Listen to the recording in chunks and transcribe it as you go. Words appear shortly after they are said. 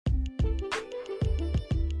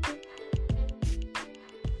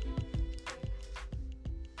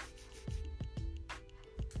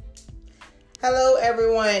Hello,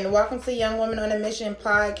 everyone. Welcome to Young Women on a Mission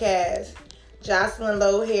podcast. Jocelyn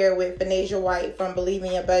Lowe here with Venasia White from Believe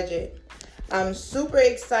in Your Budget. I'm super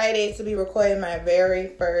excited to be recording my very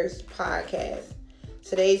first podcast.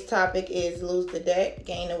 Today's topic is Lose the Debt,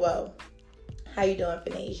 Gain the Wealth. How you doing,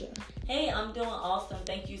 Venasia? Hey, I'm doing awesome.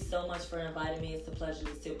 Thank you so much for inviting me. It's a pleasure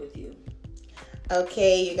to sit with you.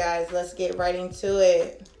 Okay, you guys, let's get right into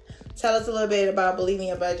it. Tell us a little bit about Believe in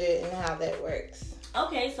Your Budget and how that works.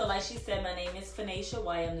 Okay, so like she said, my name is Venasia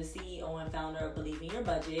White. I'm the CEO and founder of Believe in Your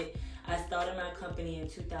Budget. I started my company in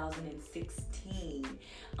 2016.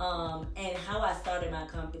 And how I started my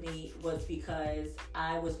company was because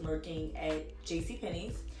I was working at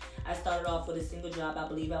JCPenney's. I started off with a single job. I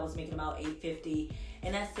believe I was making about $850.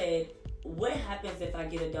 And I said, what happens if I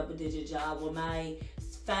get a double-digit job? Will my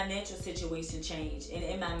financial situation change? And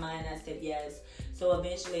in my mind, I said yes. So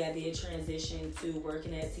eventually I did transition to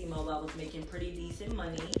working at T-Mobile. I was making pretty decent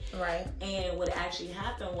money. Right. And what actually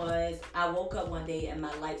happened was I woke up one day and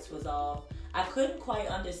my lights was off. I couldn't quite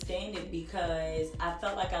understand it because I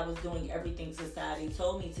felt like I was doing everything society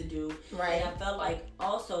told me to do. Right. And I felt like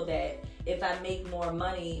also that if I make more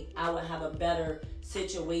money, I would have a better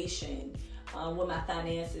situation with my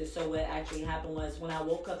finances. So what actually happened was when I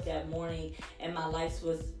woke up that morning and my lights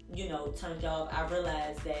was, turned off, I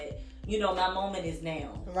realized that, my moment is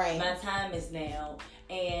now. Right. My time is now.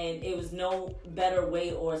 And it was no better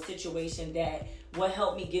way or situation that would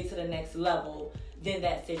help me get to the next level than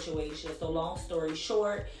that situation. So long story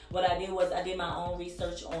short, what I did was I did my own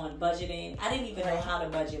research on budgeting. I didn't even know how to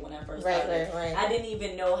budget when I first started. Right. I didn't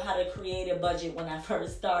even know how to create a budget when I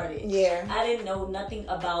first started. Yeah. I didn't know nothing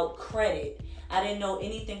about credit. I didn't know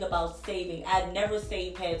anything about saving. I'd never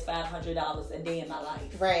saved past $500 a day in my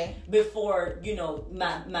life. Right. Before,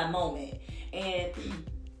 my moment. And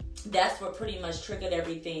that's what pretty much triggered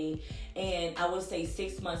everything. And I would say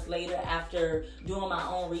 6 months later, after doing my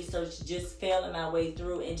own research, just failing my way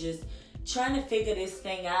through and just trying to figure this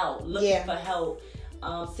thing out, looking for help.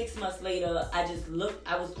 6 months later,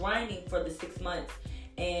 I was grinding for the 6 months.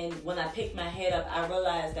 And when I picked my head up, I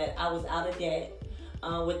realized that I was out of debt.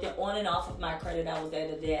 With the on and off of my credit, I was out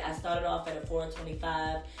of debt. I started off at a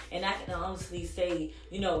 425, and I can honestly say,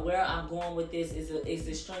 where I'm going with this is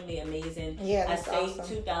extremely amazing. Yeah, I that's saved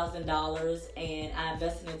awesome. $2,000, and I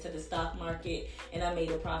invested into the stock market, and I made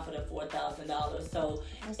a profit of $4,000. So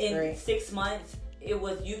That's in great. 6 months,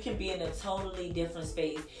 you can be in a totally different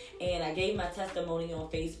space. And I gave my testimony on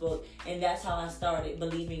Facebook, and that's how I started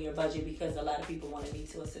Believe in Your Budget, because a lot of people wanted me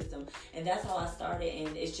to assist them. And that's how I started,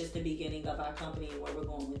 and it's just the beginning of our company and where we're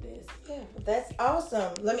going with this. Yeah, that's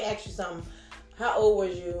awesome. Let me ask you something. How old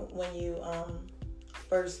was you when you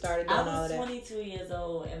first started doing all of that? I was 22 years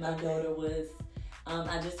old, and my daughter was,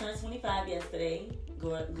 I just turned 25 yesterday.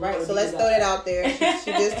 Right, so let's throw that out there.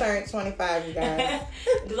 She just turned 25, you guys.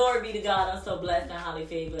 Glory be to God. I'm so blessed and highly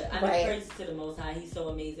favored. I mean, Right. praise to the Most High. He's so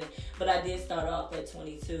amazing. But I did start off at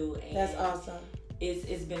 22. And That's awesome.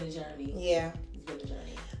 It's been a journey. Yeah. It's been a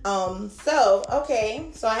journey.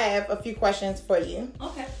 So I have a few questions for you.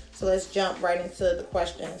 Okay. So let's jump right into the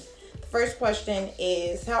questions. The first question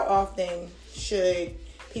is, how often should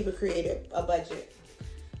people create a budget?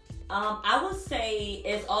 I would say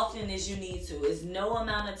as often as you need to. It's no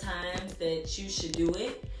amount of times that you should do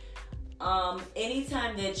it.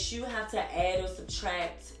 Anytime that you have to add or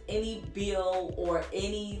subtract any bill or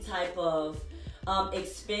any type of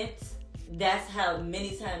expense, that's how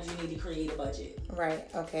many times you need to create a budget. Right.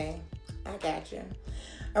 Okay. I got you.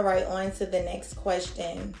 All right. On to the next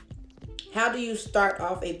question. How do you start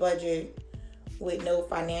off a budget with no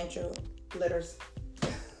financial literacy?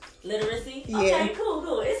 Literacy? Yeah. Okay,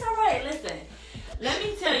 cool. It's all right. Listen, let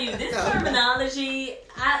me tell you, this terminology,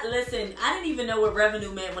 I didn't even know what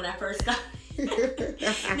revenue meant when I first started.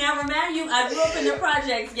 Now, remind you, I grew up in the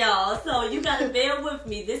projects, y'all, so you got to bear with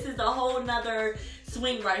me. This is a whole nother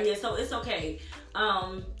swing right here, so it's okay.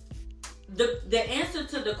 The answer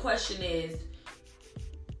to the question is,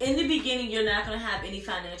 in the beginning, you're not going to have any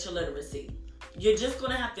financial literacy. You're just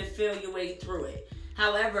going to have to feel your way through it.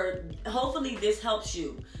 However, hopefully this helps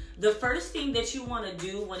you. The first thing that you want to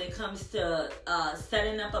do when it comes to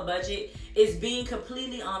setting up a budget is being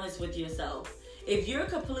completely honest with yourself. If you're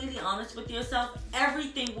completely honest with yourself,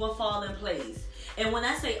 everything will fall in place. And when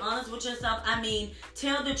I say honest with yourself, I mean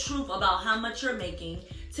tell the truth about how much you're making.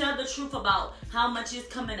 Tell the truth about how much is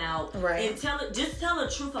coming out. Right. And tell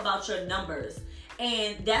the truth about your numbers.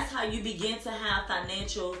 And that's how you begin to have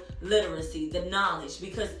financial literacy, the knowledge,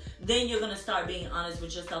 because then you're going to start being honest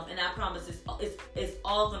with yourself. And I promise it's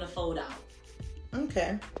all going to fold out.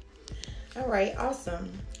 Okay. All right.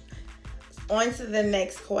 Awesome. On to the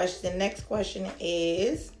next question. Next question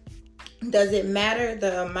is, Does it matter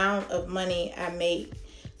the amount of money I make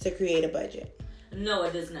to create a budget? No,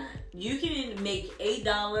 it does not. You can make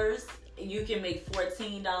 $8, you can make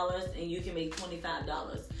 $14, and you can make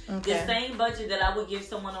 $25. Okay. The same budget that I would give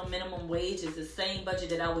someone on minimum wage is the same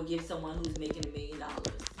budget that I would give someone who's making $1 million.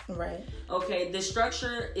 Right. Okay, the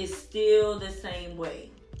structure is still the same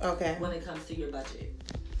way. Okay. When it comes to your budget.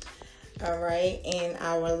 All right. And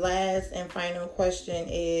our last and final question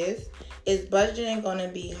is budgeting going to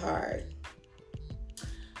be hard?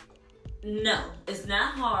 No, it's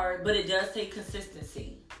not hard, but it does take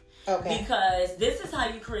consistency. Okay. Because this is how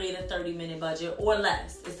you create a 30-minute budget or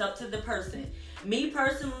less. It's up to the person. Me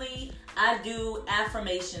personally, I do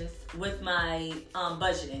affirmations with my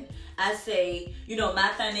budgeting. I say,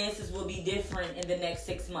 my finances will be different in the next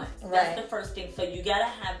 6 months. Right. That's the first thing. So you got to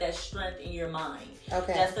have that strength in your mind.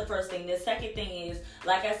 Okay. That's the first thing. The second thing is,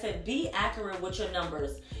 like I said, be accurate with your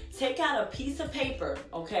numbers. Take out a piece of paper,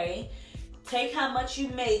 okay? Take how much you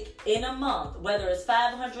make in a month, whether it's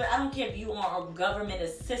 $500. I don't care if you are a government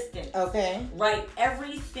assistant. Okay. Write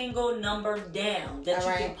every single number down that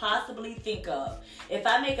you can possibly think of. If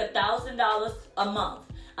I make $1,000 a month,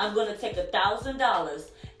 I'm going to take $1,000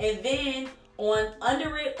 and then on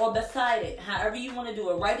under it or beside it, however you want to do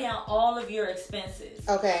it, write down all of your expenses.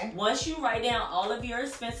 Okay. Once you write down all of your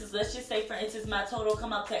expenses, let's just say, for instance, my total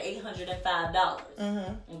come up to $805.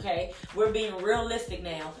 Mm-hmm. Okay? We're being realistic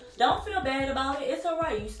now. Don't feel bad about it. It's all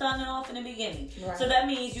right. You starting off in the beginning. Right. So that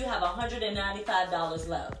means you have $195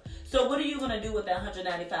 left. So what are you going to do with that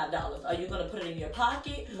 $195? Are you going to put it in your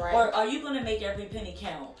pocket? Right. Or are you going to make every penny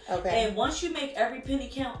count? Okay. And once you make every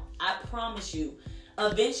penny count, I promise you,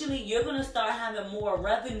 eventually you're going to start having more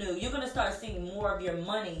revenue. You're going to start seeing more of your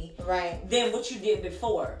money than what you did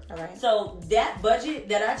before. All right. So that budget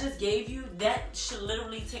that I just gave you, that should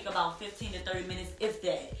literally take about 15 to 30 minutes, if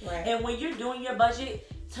that. Right. And when you're doing your budget,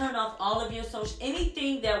 turn off all of your social,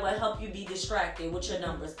 anything that will help you be distracted with your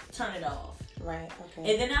numbers, turn it off. Right.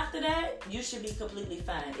 Okay. And then after that, you should be completely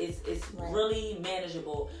fine. It's really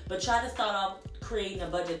manageable. But try to start off creating a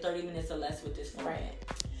budget 30 minutes or less with this format. Right.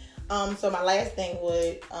 So my last thing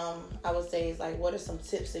I would say is what are some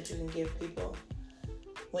tips that you can give people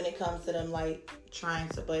when it comes to them trying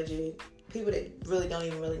to budget? People that really don't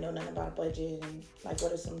even really know nothing about a budget, and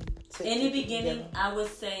what are some tips? In the beginning, I would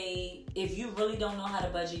say if you really don't know how to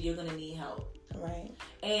budget, you're gonna need help. Right.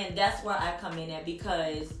 And that's where I come in at,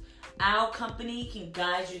 because our company can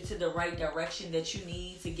guide you to the right direction that you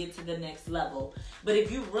need to get to the next level. But if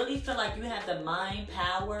you really feel like you have the mind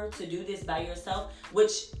power to do this by yourself,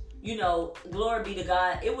 which, glory be to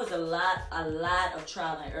God, it was a lot of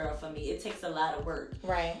trial and error for me. It takes a lot of work.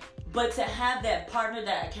 Right. But to have that partner,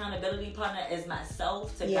 that accountability partner as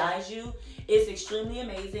myself to guide you is extremely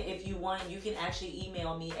amazing. If you want, you can actually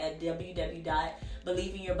email me at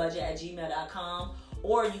www.believeingyourbudget@gmail.com.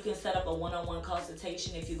 Or you can set up a one-on-one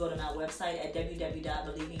consultation if you go to my website at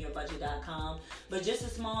www.believeingyourbudget.com. But just a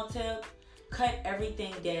small tip, cut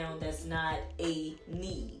everything down that's not a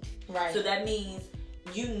need. Right. So that means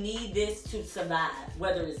you need this to survive.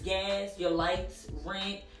 Whether it's gas, your lights,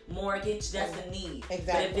 rent, mortgage, that's a need.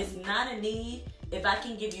 Exactly. But if it's not a need, if I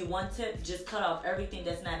can give you one tip, just cut off everything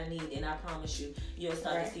that's not a need, and I promise you, you'll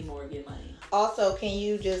start to see more of your money. Also, can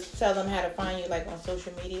you just tell them how to find you, on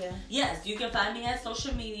social media? Yes, you can find me at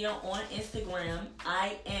social media on Instagram.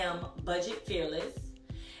 I am Budget Fearless.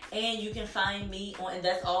 And you can find me on, and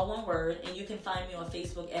that's all one word, and you can find me on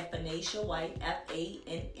Facebook at Fanaysha White,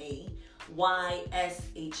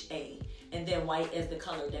 FANAYSHA. And then white as the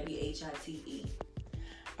color, WHITE.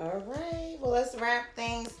 All right. Well, let's wrap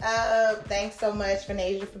things up. Thanks so much,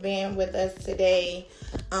 Fanaysha, for being with us today.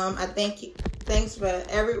 I thank you. Thank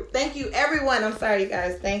you, everyone. I'm sorry, you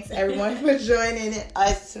guys. Thanks, everyone, for joining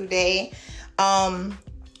us today.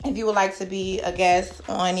 If you would like to be a guest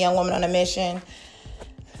on Young Woman on a Mission,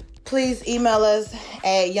 please email us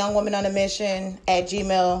at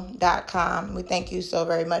youngwomanonamission@gmail.com. We thank you so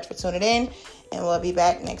very much for tuning in, and we'll be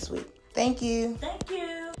back next week. Thank you. Thank you.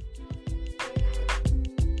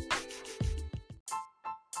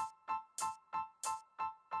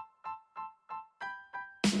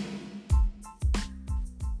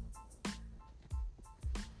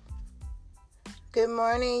 Good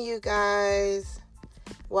morning, you guys.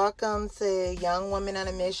 Welcome to Young Woman on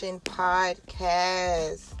a Mission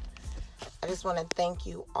podcast. I just want to thank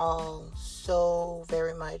you all so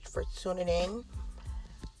very much for tuning in.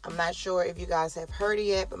 I'm not sure if you guys have heard it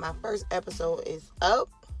yet, but my first episode is up.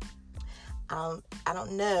 I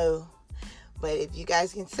don't know, but if you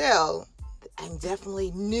guys can tell, I'm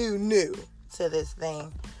definitely new to this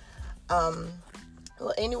thing. Well,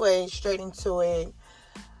 anyway, straight into it.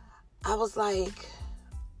 I was like,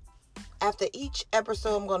 after each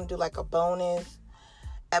episode, I'm going to do like a bonus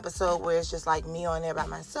episode where it's just like me on there by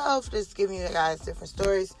myself, just giving you guys different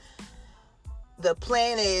stories. The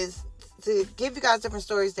plan is to give you guys different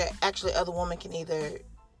stories that actually other women can either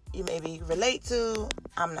you maybe relate to.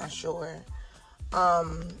 I'm not sure.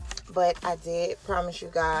 But I did promise you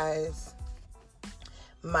guys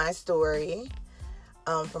my story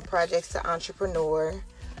from projects to entrepreneur.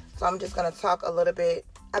 So I'm just going to talk a little bit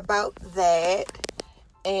about that.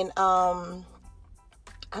 And I'm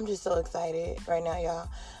just so excited right now, y'all.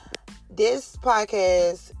 This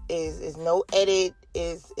podcast is no edit,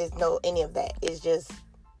 is no any of that. It's just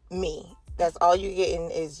me. That's all you're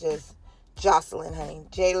getting is just Jocelyn, honey.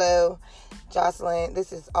 J-Lo, Jocelyn,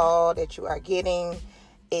 this is all that you are getting.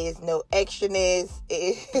 Is no extraness.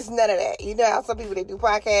 It's none of that. You know how some people, they do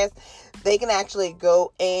podcasts, they can actually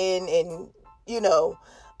go in and,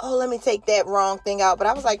 oh, let me take that wrong thing out. But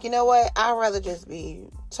I was like, you know what? I'd rather just be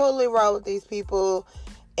totally raw with these people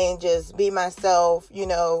and just be myself,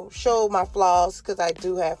 show my flaws, because I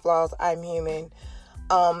do have flaws. I'm human.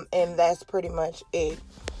 And that's pretty much it.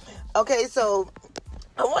 Okay, so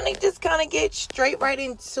I want to just kind of get straight right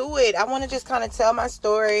into it. I want to just kind of tell my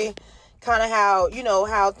story, kind of how,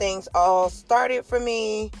 how things all started for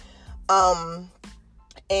me,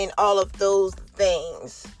 and all of those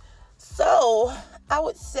things. So I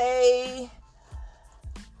would say,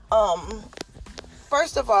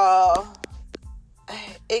 first of all,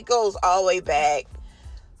 it goes all the way back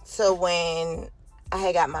to when I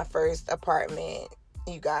had got my first apartment.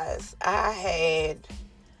 You guys, I had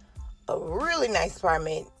a really nice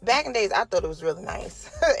apartment. Back in the days, I thought it was really nice.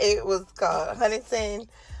 It was called Huntington.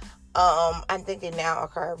 I'm thinking now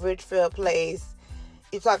called Ridgefield Place.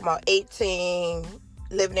 You're talking about 18,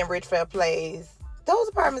 living in Ridgefield Place. Those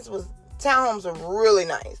apartments townhomes were really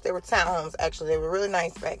nice. They were townhomes, actually. They were really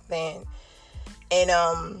nice back then. And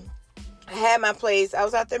I had my place. I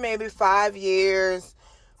was out there maybe 5 years.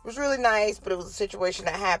 It was really nice, but it was a situation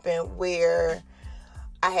that happened where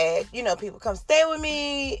I had, people come stay with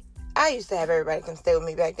me. I used to have everybody come stay with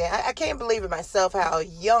me back then. I can't believe it myself how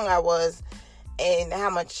young I was and how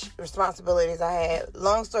much responsibilities I had.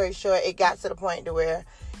 Long story short, it got to the point to where,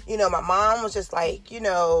 my mom was just like,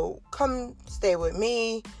 come stay with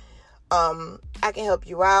me. I can help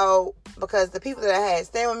you out, because the people that I had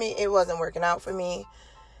staying with me, it wasn't working out for me.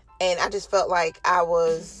 And I just felt like I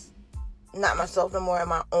was not myself no more in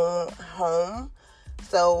my own home.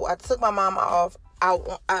 So I took my mama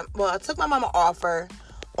I took my mama offer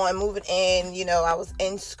on moving in. I was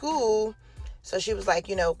in school. So she was like,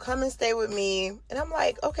 come and stay with me. And I'm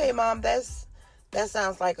like, okay, Mom, that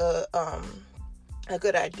sounds like a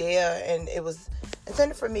good idea. And it was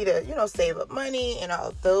intended for me to, save up money and all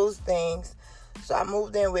of those things. So I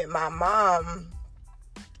moved in with my mom.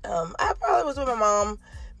 I probably was with my mom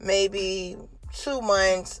maybe 2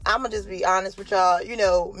 months. I'm going to just be honest with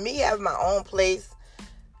y'all. Me having my own place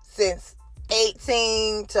since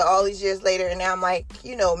 18 to all these years later. And now I'm like,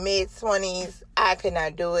 mid-20s. I could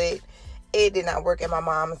not do it. It did not work at my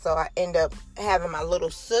mom. So I end up having my little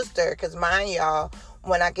sister. Because mind y'all,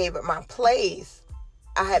 when I gave up my place,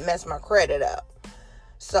 I had messed my credit up.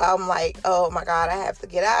 So I'm like, oh my God, I have to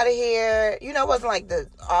get out of here. It wasn't like the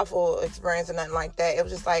awful experience or nothing like that. It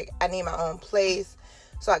was just like, I need my own place.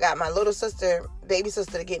 So I got my little sister, baby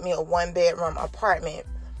sister, to get me a 1-bedroom apartment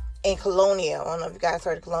in Colonial. I don't know if you guys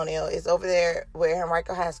heard of Colonial. It's over there where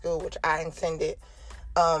Henrico High School, which I attended.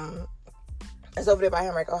 It's over there by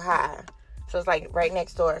Henrico High. So it's like right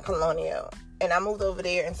next door in Colonial. And I moved over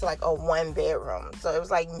there into like a 1-bedroom. So it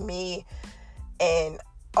was like me and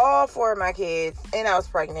all 4 of my kids, and I was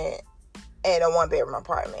pregnant, in a 1-bedroom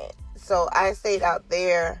apartment. So I stayed out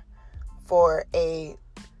there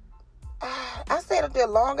I stayed up there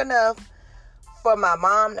long enough for my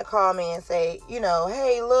mom to call me and say,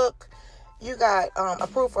 hey, look, you got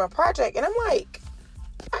approved for a project. And I'm like,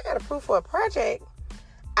 I got approved for a project?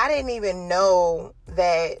 I didn't even know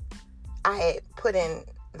that I had put in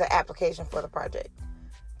the application for the project.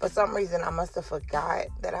 For some reason, I must have forgot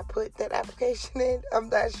that I put that application in. I'm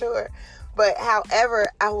not sure. But however,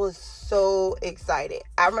 I was so excited.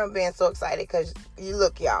 I remember being so excited because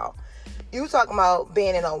y'all, you talking about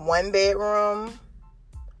being in a 1-bedroom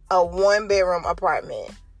apartment.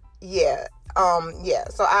 Yeah.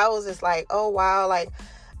 So I was just like, oh wow, like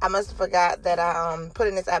I must have forgot that I put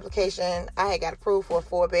in this application. I had got approved for a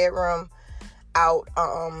 4-bedroom out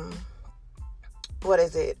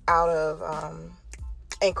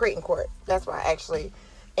in Creighton Court. That's where I actually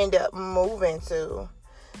ended up moving to.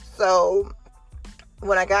 So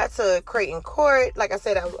when I got to Creighton Court, like I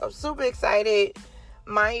said, I was super excited.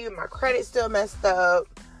 Mind you, my credit still messed up.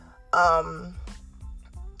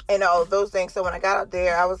 and all those things. So when I got out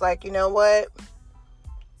there, I was like, you know what?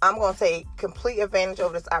 I'm going to take complete advantage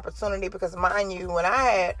of this opportunity, because mind you, when I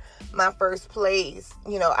had my first place,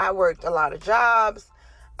 I worked a lot of jobs.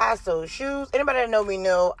 I sold shoes. Anybody that know me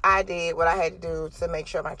know I did what I had to do to make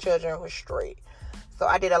sure my children were straight. So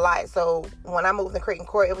I did a lot. So when I moved to Creighton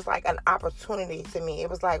Court, it was like an opportunity to me. It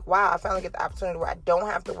was like, wow, I finally get the opportunity where I don't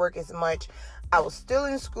have to work as much. I was still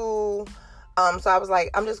in school. So I was like,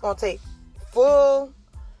 I'm just going to take full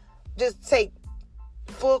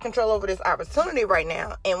control over this opportunity right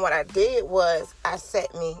now. And what I did was I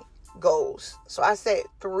set me goals. So I set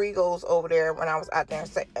 3 goals over there when I was out there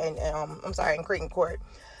in Creighton Court.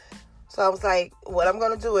 So I was like, what I'm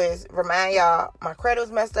going to do is remind y'all, my credit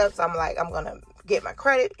was messed up. So I'm like, I'm going to get my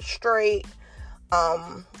credit straight.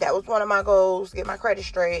 That was one of my goals, get my credit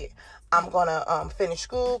straight. I'm going to finish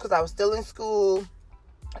school, because I was still in school,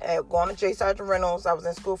 going to J. Sargent Reynolds. I was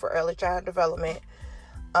in school for early childhood development.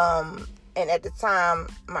 And at the time,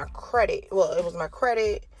 it was my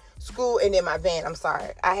credit, school, and then my van. I'm sorry.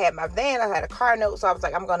 I had my van. I had a car note. So I was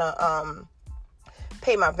like, I'm going to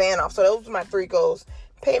pay my van off. So those were my 3 goals.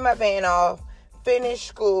 Pay my van off, finish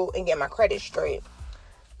school, and get my credit straight.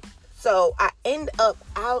 So I end up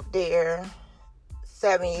out there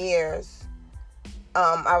 7 years.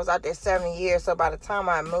 I was out there 7 years. So by the time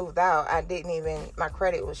I moved out, my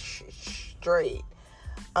credit was straight.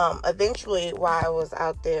 Eventually, while I was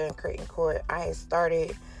out there in Creighton Court, I had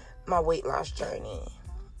started my weight loss journey.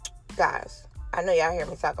 Guys, I know y'all hear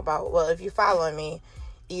me talk about, if you're following me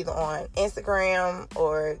either on Instagram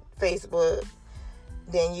or Facebook,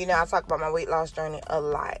 then I talk about my weight loss journey a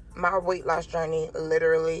lot. My weight loss journey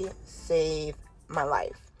literally saved my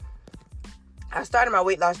life. I started my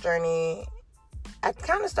weight loss journey, I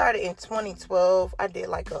kind of started in 2012. I did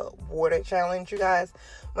like a water challenge, you guys.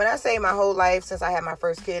 When I say my whole life, since I had my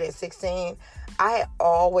first kid at 16, I had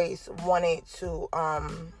always wanted to,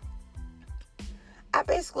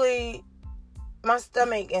 my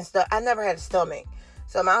stomach and stuff, I never had a stomach.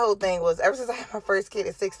 So my whole thing was, ever since I had my first kid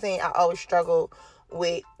at 16, I always struggled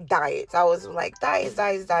with diets. I was like, diets.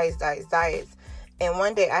 And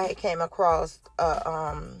one day I had came across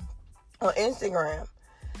on Instagram,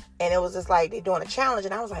 and it was just like, they're doing a challenge,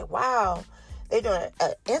 and I was like, wow, they're doing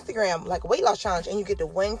an Instagram like weight loss challenge, and you get to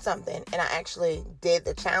win something. And I actually did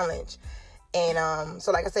the challenge. And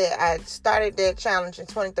so like I said, I started the challenge in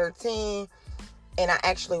 2013, and I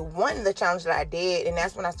actually won the challenge that I did, and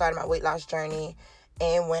that's when I started my weight loss journey.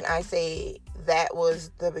 And when I say that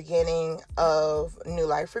was the beginning of new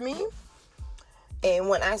life for me, and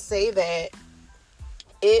when I say that,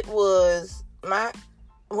 it was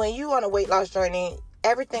when you on a weight loss journey,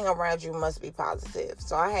 everything around you must be positive.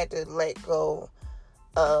 So I had to let go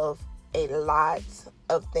of a lot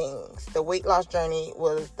of things. The weight loss journey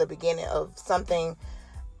was the beginning of something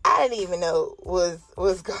I didn't even know was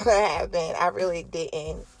going to happen. I really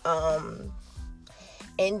didn't.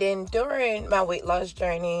 And then during my weight loss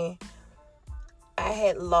journey, I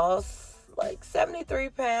had lost like 73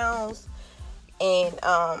 pounds.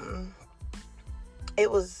 And it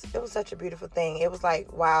was such a beautiful thing. It was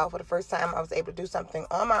like, wow, for the first time I was able to do something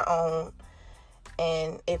on my own,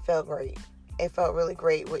 and it felt great. It felt really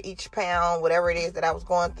great. With each pound, whatever it is that I was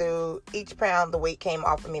going through, each pound the weight came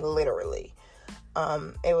off of me literally.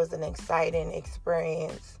 It was an exciting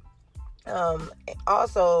experience.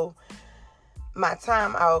 Also, my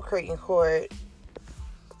time out of Creighton Court,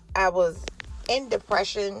 I was in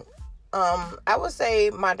depression. I would say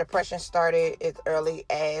my depression started as early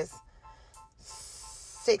as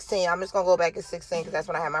 16. I'm just going to go back to 16 because that's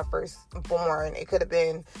when I had my firstborn. It could have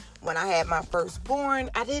been when I had my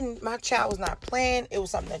firstborn. My child was not planned. It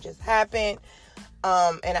was something that just happened.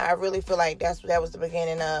 And I really feel like that was the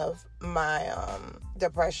beginning of my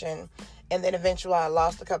depression. And then eventually I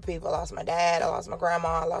lost a couple people. I lost my dad. I lost my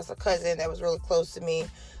grandma. I lost a cousin that was really close to me.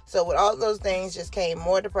 So with all those things just came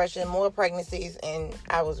more depression, more pregnancies, and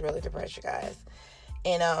I was really depressed, you guys.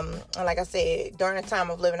 And like I said, during the time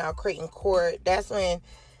of living out Creighton Court, that's when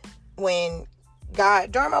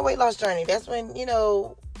God, during my weight loss journey, that's when, I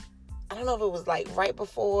don't know if it was like right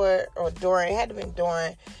before or during, it had to have been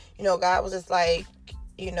during, God was just like,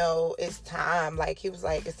 it's time. Like, he was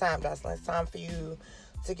like, it's time, Jocelyn. It's time for you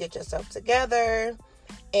to get yourself together.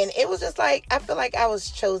 And it was just like, I feel like I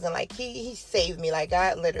was chosen. Like, he saved me. Like,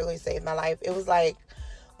 God literally saved my life. It was like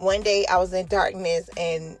one day I was in darkness,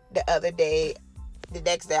 and the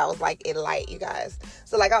next day I was like in light, you guys.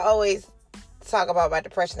 So like, I always talk about my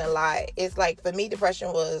depression a lot. It's like, for me,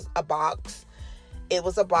 depression was a box. it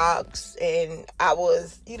was a box, and I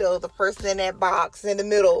was, the person in that box in the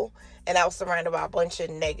middle, and I was surrounded by a bunch of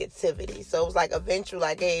negativity. So it was like eventually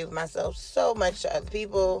I gave myself so much to other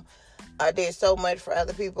people. I did so much for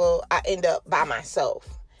other people. I end up by myself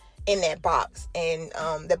in that box, and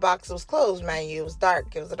the box was closed, mind you. It was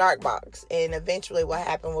dark. It was a dark box, and eventually what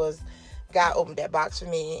happened was God opened that box for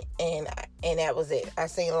me, and that was it. I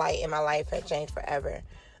seen light, and my life had changed forever.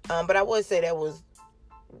 But I would say that was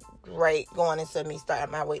right going into me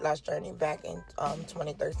starting my weight loss journey back in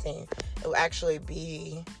 2013. It will actually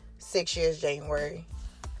be 6 years January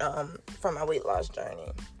from my weight loss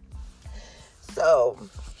journey. So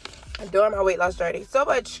during my weight loss journey, so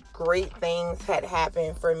much great things had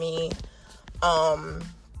happened for me.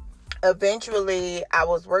 Eventually I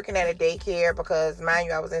was working at a daycare because, mind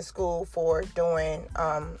you, I was in school for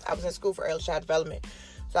early child development.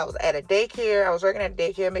 So I was at a daycare. I was working at a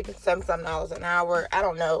daycare making $7 an hour. I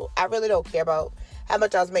don't know. I really don't care about how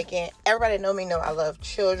much I was making. Everybody that know me know I love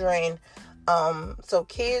children. So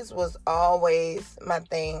kids was always my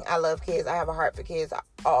thing. I love kids. I have a heart for kids. I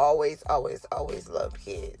always loved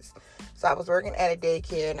kids. So I was working at a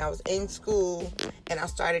daycare, and I was in school, and I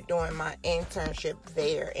started doing my internship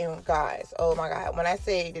there. And guys, oh my God, when I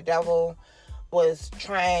say the devil was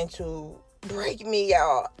trying to break me,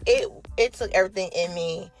 y'all, it took everything in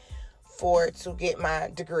me to get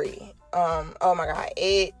my degree. Oh my God,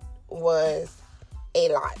 it was a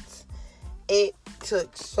lot. It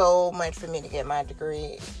took so much for me to get my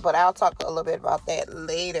degree, but I'll talk a little bit about that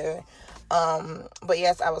later. But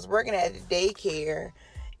yes, I was working at a daycare,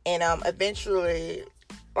 and eventually,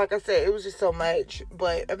 like I said, it was just so much.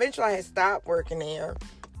 But eventually, I had stopped working there,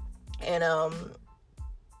 and I'm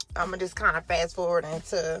gonna just kind of fast forward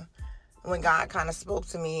into when God kind of spoke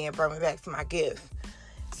to me and brought me back to my gift.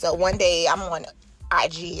 So one day, I'm on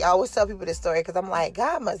IG. I always tell people this story because I'm like,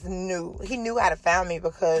 God He knew how to find me,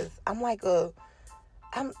 because I'm like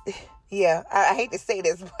I hate to say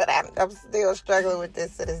this, but I'm still struggling with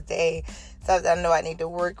this to this day. Something I know I need to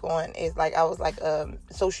work on is like, I was like a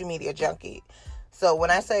social media junkie. So when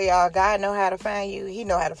I say, y'all, God know how to find you, He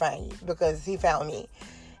know how to find you, because He found me.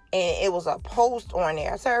 And it was a post on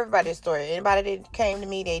there. I tell everybody this story. Anybody that came to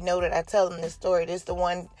me, they know that I tell them this story. This is the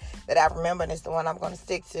one that I remember, and it's the one I'm going to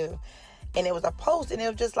stick to. And it was a post, and it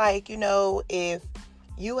was just like, if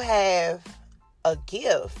you have a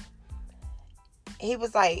gift, he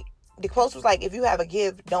was like, the post was like, if you have a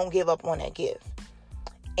gift, don't give up on that gift.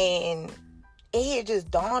 And it had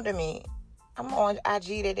just dawned on me. I'm on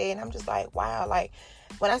IG today, and I'm just like, wow. Like,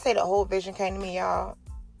 when I say the whole vision came to me, y'all,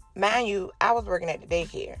 mind you, I was working at the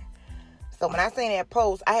daycare. So when I seen that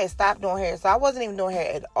post, I had stopped doing hair. So I wasn't even doing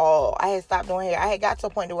hair at all. I had stopped doing hair. I had got to a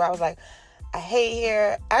point where I was like, I hate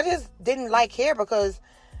hair. I just didn't like hair because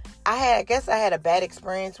I guess I had a bad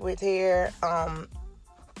experience with hair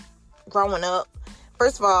growing up.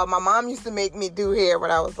 First of all, my mom used to make me do hair when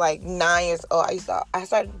I was like 9 years old. I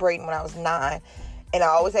started braiding when I was 9, and I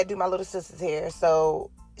always had to do my little sister's hair. So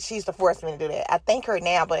she used to force me to do that. I thank her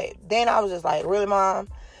now, but then I was just like, really, Mom?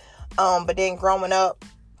 But then growing up,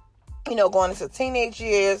 going into teenage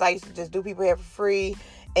years, I used to just do people hair for free.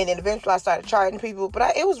 And then eventually I started charging people,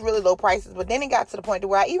 but it was really low prices. But then it got to the point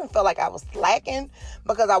where I even felt like I was slacking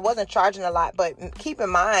because I wasn't charging a lot. But keep in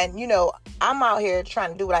mind, I'm out here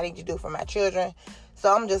trying to do what I need to do for my children.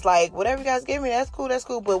 So I'm just like, whatever you guys give me, that's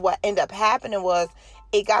cool. But what ended up happening was,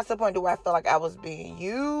 it got to the point where I felt like I was being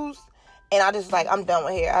used. And I just like, I'm done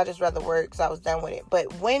with hair. I just rather work, so I was done with it.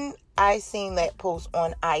 But when I seen that post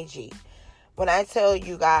on IG, when I tell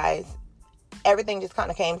you guys, everything just kind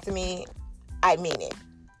of came to me. I mean it.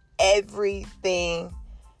 Everything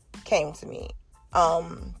came to me.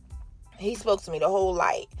 He spoke to me. The whole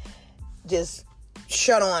light just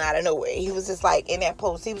shut on out of nowhere. He was just like, in that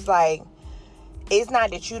post, he was like, it's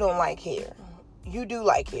not that you don't like hair. You do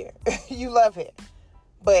like hair. You love hair.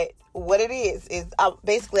 But what it is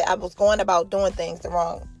I was going about doing things the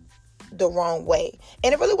wrong way.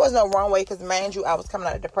 And it really wasn't no wrong way, because, mind you, I was coming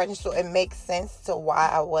out of depression, so it makes sense to why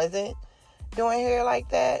I wasn't doing hair like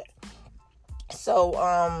that. So,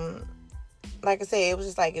 like I said, it was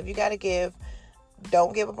just like, if you got to give,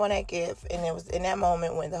 don't give up on that gift. And it was in that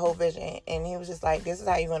moment when the whole vision, and he was just like, this is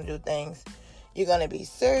how you're going to do things. You're going to be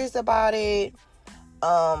serious about it.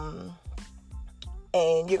 And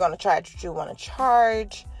you're going to charge what you want to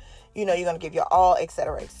charge. You're going to give your all,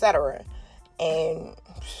 etc., etc. And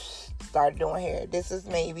started doing hair. This is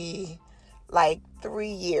maybe like 3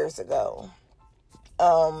 years ago.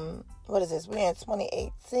 What is this? We're in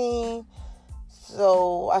 2018.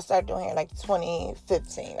 So I started doing hair like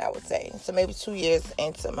 2015, I would say. So maybe 2 years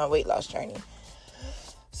into my weight loss journey.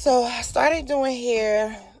 So I started doing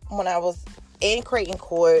hair when I was in Creighton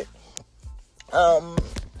Court,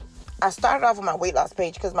 I started off with my weight loss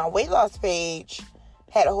page because my weight loss page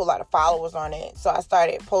had a whole lot of followers on it. So I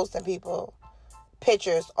started posting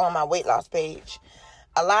pictures on my weight loss page.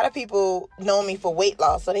 A lot of people know me for weight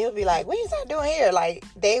loss, so they would be like, what is that doing here? Like,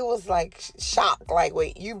 they was like shocked, like,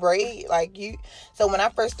 wait, you braid? Like, you? So when I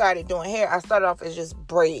first started doing hair, I started off as just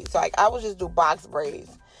braids. So, like, I would just do box braids.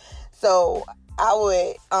 So I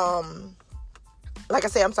would, like I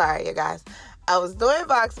said, I'm sorry, you guys. I was doing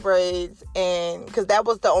box braids, and because that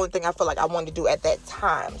was the only thing I felt like I wanted to do at that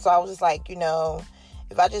time. So I was just like,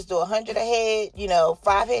 if I just do 100 a head,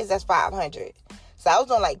 5 heads, that's 500. So I was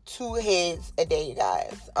doing like 2 heads a day, you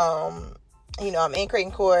guys. I'm in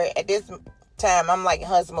Creighton Court. At this time, I'm like in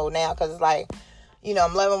hustle mode now because it's like,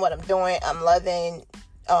 I'm loving what I'm doing. I'm loving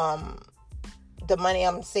the money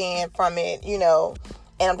I'm seeing from it, and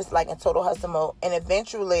I'm just like in total hustle mode. And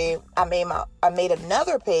eventually, I made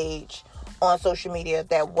another page on social media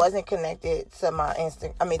that wasn't connected to my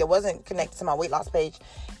that wasn't connected to my weight loss page,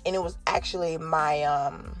 and it was actually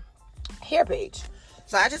my hair page.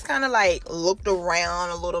 So I just kind of like looked around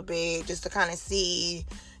a little bit just to kind of see,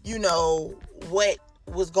 what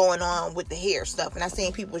was going on with the hair stuff. And I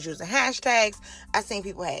seen people was using hashtags. I seen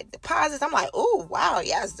people had deposits. I'm like, oh, wow,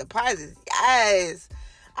 yes, deposits. Yes.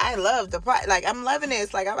 I love deposits. Like, I'm loving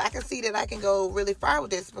this. Like, I can see that I can go really far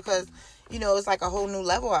with this because, it's like a whole new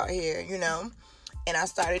level out here, And I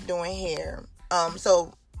started doing hair.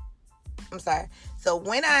 So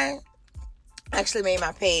when I actually made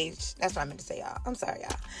my page, that's what I meant to say, y'all. I'm sorry,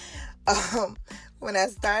 y'all. When I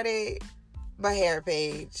started my hair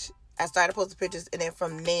page, I started posting pictures, and then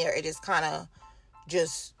from there, it just kind of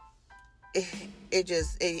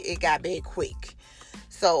it got big quick.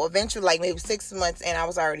 So eventually, like maybe 6 months, and I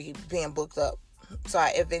was already being booked up. So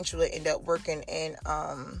I eventually ended up working in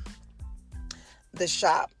the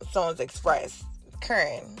shop, Someone's Express,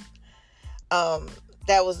 Karen.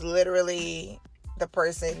 That was literally the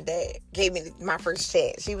person that gave me my first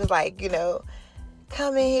chance. She was like,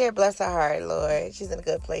 come in here. Bless her heart, Lord. She's in a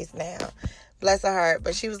good place now. Bless her heart.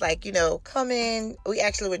 But she was like, come in. We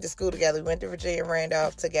actually went to school together. We went to Virginia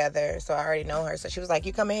Randolph together. So I already know her. So she was like,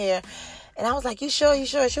 you come in here. And I was like, you sure? You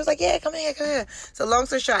sure? She was like, yeah, come in here. So long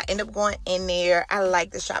story short, I ended up going in there. I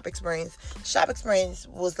liked the shop experience. Shop experience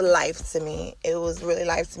was life to me. It was really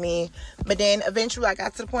life to me. But then eventually I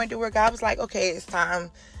got to the point where God was like, okay, it's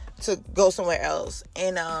time to go somewhere else.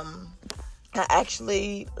 And I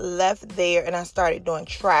actually left there and I started doing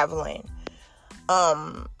traveling.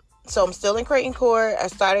 So I'm still in Creighton Court. I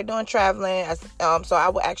started doing traveling. So I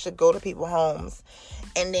would actually go to people's homes.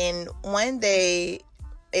 And then one day,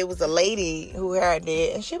 it was a lady who I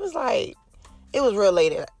did, and she was like, it was real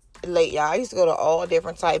late, y'all. I used to go to all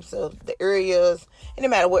different types of the areas. It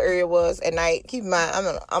didn't matter what area it was at night. Keep in mind,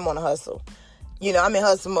 I'm on a hustle. I'm in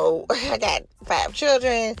hustle mode. I got 5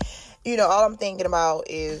 children. All I'm thinking about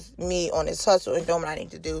is me on this hustle and doing what I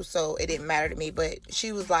need to do. So it didn't matter to me. But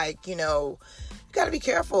she was like, you got to be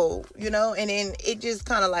careful, And then it just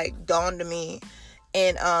kind of like dawned on me.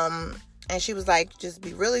 And she was like, just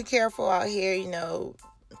be really careful out here,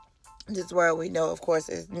 This world we know, of course,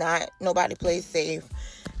 is not, nobody plays safe.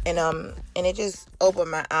 And it just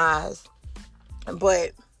opened my eyes.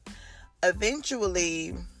 But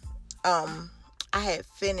eventually, I had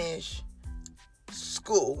finished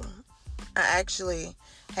school. I actually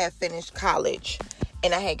had finished college,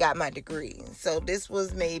 and I had got my degree. So this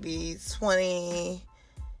was maybe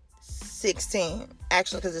 2016,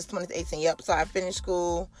 actually, because it's 2018. Yep. So I finished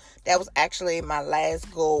school. That was actually my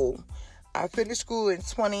last goal. I finished school in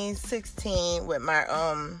 2016 with my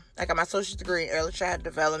I got my associate's degree in early childhood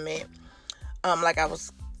development. Like I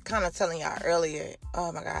was kind of telling y'all earlier,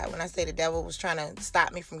 oh my God, when I say the devil was trying to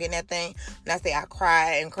stop me from getting that thing, when I say I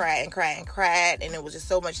cried, and it was just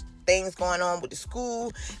so much things going on with the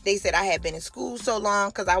school. They said I had been in school so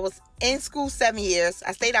long because I was in school 7 years.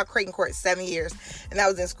 I stayed out Creighton Court 7 years, and I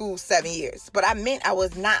was in school 7 years. But I meant I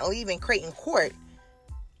was not leaving Creighton Court.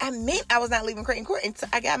 Until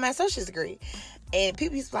I got my associate's degree. And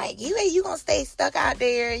people's like, you gonna stay stuck out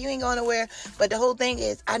there. You ain't going nowhere. But the whole thing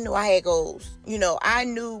is, I knew I had goals. I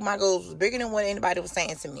knew my goals was bigger than what anybody was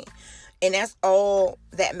saying to me. And that's all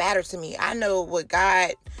that mattered to me. I know what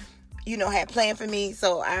God, had planned for me.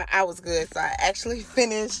 So I was good. So I actually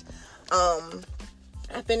finished, I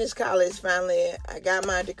finished college finally. I got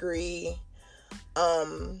my degree.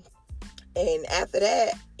 And after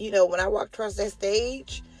that, when I walked across that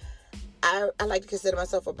stage, I like to consider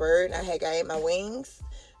myself a bird. I had got my wings.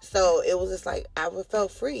 So it was just like, I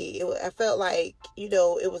felt free. I felt like,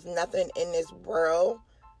 it was nothing in this world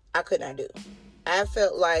I could not do. I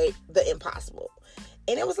felt like the impossible.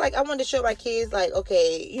 And it was like, I wanted to show my kids, like,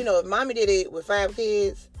 okay, you know, if mommy did it with 5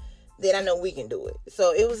 kids, then I know we can do it.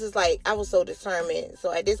 So it was just like, I was so determined.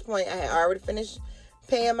 So at this point, I had already finished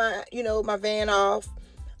paying my, you know, my van off.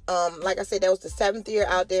 Like I said, that was the 7th year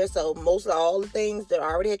out there. So most of all the things that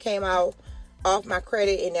already had came out off my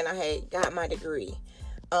credit. And then I had got my degree.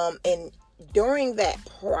 And during that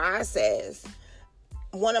process,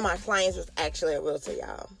 one of my clients was actually a realtor,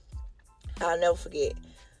 y'all. I'll never forget.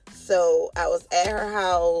 So I was at her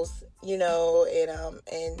house, you know,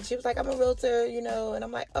 and she was like, I'm a realtor, you know, and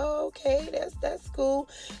I'm like, oh, okay, that's cool.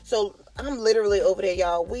 So I'm literally over there,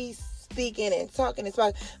 y'all. We speaking and talking and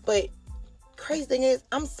talking, but crazy thing is,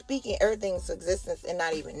 I'm speaking everything into existence and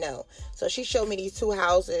not even know. So she showed me these 2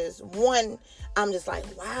 houses. One, I'm just like,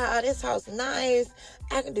 wow, this house is nice.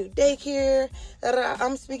 I can do daycare.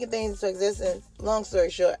 I'm speaking things into existence. Long story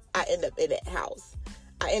short, I end up in that house.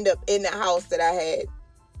 I end up in the house that I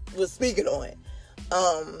was speaking on.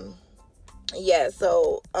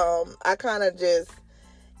 I kind of just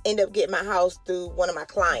end up getting my house through one of my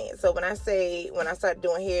clients. So when I started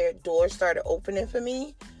doing hair, doors started opening for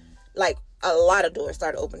me. Like, a lot of doors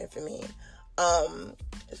started opening for me.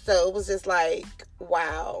 So it was just like,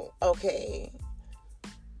 wow, okay,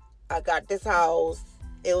 I got this house.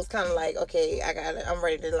 It was kind of like, okay, I'm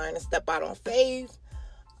ready to learn to step out on faith,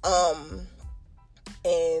 and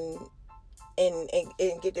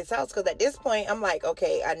get this house. Because at this point, I'm like,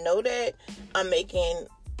 okay, I know that I'm making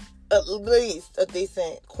at least a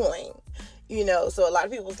decent coin. You know, so a lot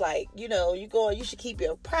of people was like, you know, you should keep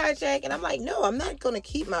your project. And I'm like, no, I'm not going to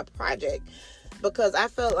keep my project, because I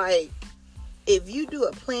felt like if you do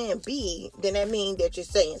a plan B, then that means that you're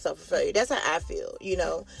setting yourself for failure. That's how I feel, you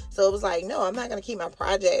know. So it was like, no, I'm not going to keep my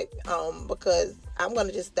project, because I'm going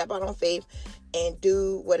to just step out on faith and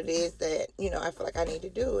do what it is that, you know, I feel like I need to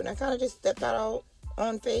do. And I kind of just stepped out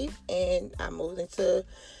on faith, and I moved into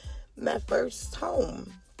my first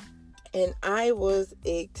home. And I was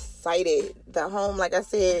excited. The home, like I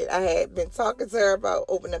said, I had been talking to her about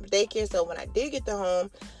opening up a daycare. So when I did get the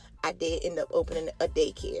home, I did end up opening a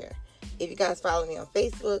daycare. If you guys follow me on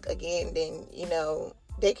Facebook, again, then, you know,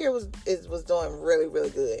 daycare was doing really, really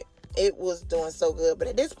good. It was doing so good. But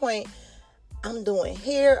at this point, I'm doing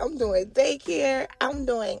hair, I'm doing daycare, I'm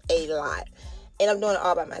doing a lot. And I'm doing it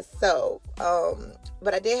all by myself.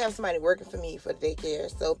 But I did have somebody working for me for the daycare.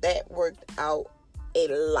 So that worked out a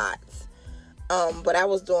lot. But I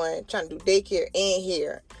was trying to do daycare and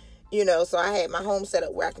hair, you know, so I had my home set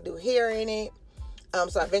up where I could do hair in it.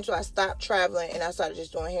 So eventually I stopped traveling and I started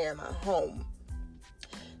just doing hair in my home.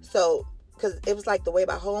 So, because it was like the way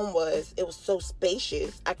my home was, it was so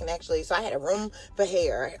spacious. So I had a room for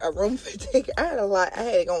hair, a room for daycare. I had a lot. I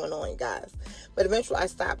had it going on, guys. But eventually I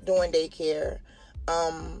stopped doing daycare,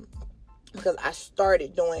 because I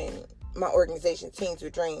started doing my organization, Teens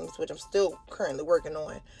with Dreams, which I'm still currently working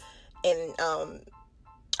on. And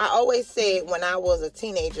I always said when I was a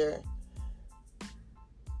teenager,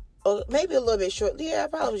 or maybe a little bit short, I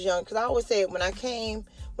probably was young, because I always said when I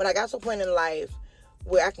got to a point in life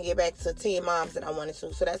where I can get back to teen moms that I wanted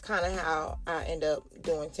to. So that's kind of how I end up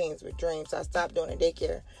doing Teens with Dreams. So I stopped doing the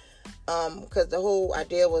daycare, because the whole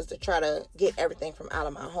idea was to try to get everything from out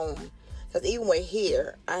of my home. Because even with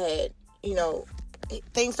hair, I had, you know,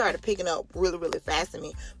 things started picking up really, really fast in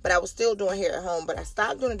me. But I was still doing hair at home. But I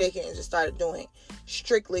stopped doing the daycare and just started doing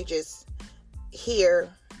strictly just hair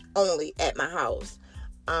only at my house.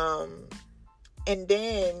 And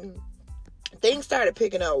then things started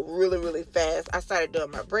picking up really, really fast. I started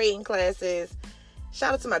doing my braiding classes.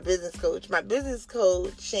 Shout out to my business coach. My business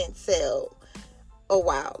coach, Chantel. Oh,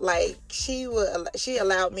 wow. Like, she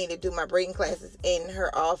allowed me to do my braiding classes in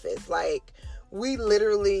her office. Like, we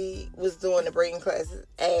literally was doing the braiding classes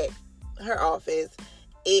at her office.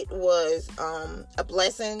 It was a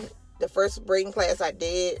blessing. The first braiding class I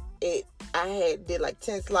did, I did like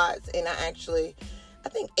 10 slots, and I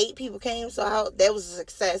think 8 people came, so that was a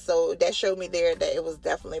success. So that showed me there that it was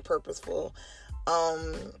definitely purposeful.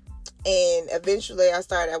 And eventually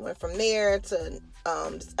I went from there to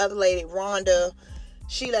this other lady, Rhonda.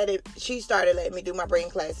 She started letting me do my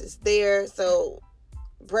braiding classes there. So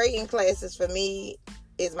braiding classes for me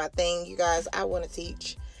is my thing, you guys. I want to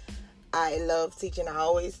teach. I love teaching. I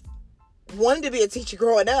always wanted to be a teacher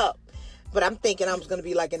growing up, but I'm thinking I was going to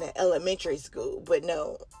be like in an elementary school. But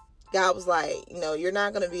no, God was like, no, you're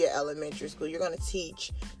not going to be at elementary school. You're going to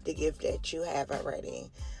teach the gift that you have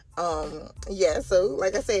already. So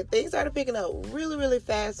like I said, things started picking up really, really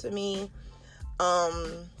fast for me.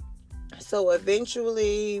 So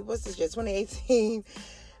eventually, what's this year, 2018?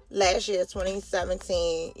 Last year,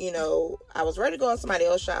 2017, you know, I was ready to go in somebody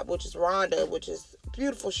else's shop, which is Rhonda, which is a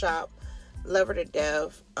beautiful shop. Love her to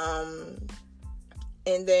death. And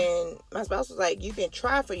then my spouse was like, you can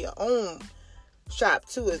try for your own shop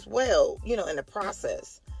too as well, you know, in the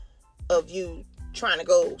process of you trying to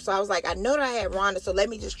go. So I was like, I know that I had Rhonda, so let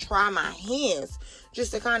me just try my hands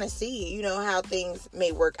just to kind of see, you know, how things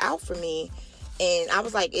may work out for me. And I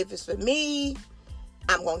was like, if it's for me,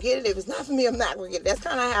 I'm gonna get it. If it's not for me, I'm not gonna get it. That's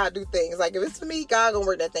kind of how I do things. Like, if it's for me, God gonna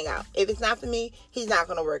work that thing out. If it's not for me, he's not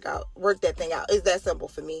gonna work that thing out. It's that simple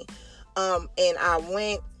for me. And I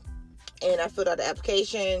went and I filled out the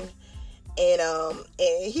application, and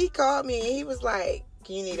he called me and he was like,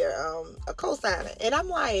 you need a co-signer. And I'm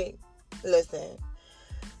like, listen,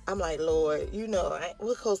 I'm like, Lord, you know,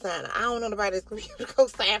 what co-signer? I don't know nobody that's going to be able to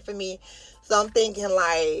co-sign for me. So I'm thinking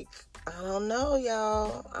like, I don't know,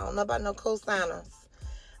 y'all. I don't know about no co-signers.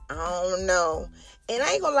 I don't know. And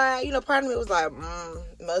I ain't gonna lie, you know, part of me was like,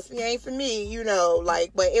 must be ain't for me, you know,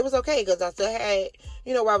 like, but it was okay because I still had,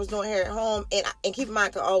 you know, what I was doing here at home. And keep in mind,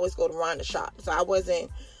 I could always go to Rhonda's shop. So I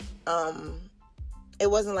wasn't, it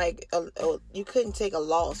wasn't like, you couldn't take a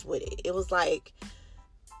loss with it. It was like,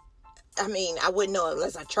 I mean, I wouldn't know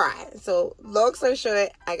unless I tried. So long story short,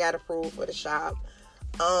 I got approved for the shop.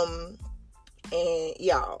 And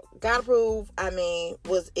y'all, got approved, I mean,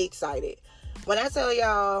 was excited. When I tell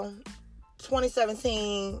y'all,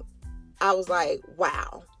 2017, I was like,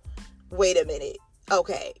 wow, wait a minute.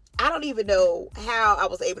 Okay. I don't even know how I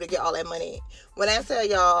was able to get all that money. When I tell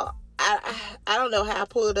y'all, I don't know how I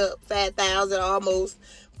pulled up 5,000 almost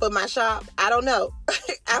for my shop. I don't know.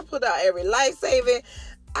 I put out every life saving.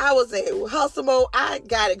 I was in hustle mode. I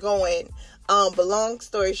got it going. But long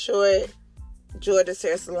story short, Georgia's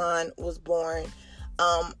Hair Salon was born.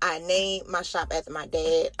 I named my shop after my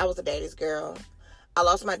dad. I was a daddy's girl. I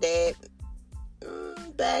lost my dad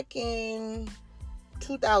back in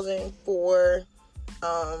 2004.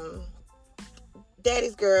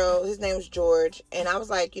 Daddy's girl, his name was George. And I was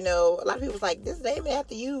like, you know, a lot of people was like, this is named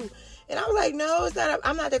after you. And I was like, no, it's not.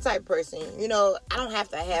 I'm not that type of person. You know, I don't have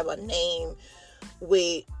to have a name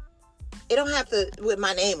with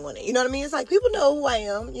my name on it. You know what I mean? It's like, people know who I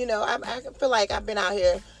am. You know, I feel like I've been out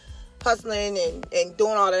here hustling and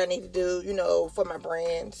doing all that I need to do, you know, for my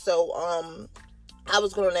brand. So, I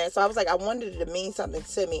was going on that. So I was like, I wanted it to mean something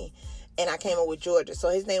to me. And I came up with Georgia. So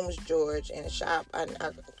his name was George. And the shop, I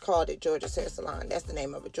called it Georgia's Hair Salon. That's the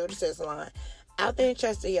name of it. Georgia's Hair Salon. Out there in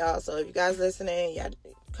Chester, y'all. So if you guys listening, y'all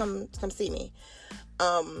come see me.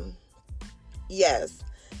 Yes.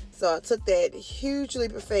 So I took that huge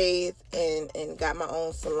leap of faith and got my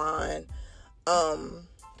own salon.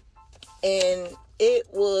 And it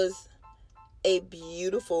was a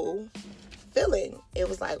beautiful feeling. It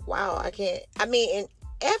was like, wow, and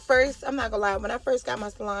at first, I'm not gonna lie, when I first got my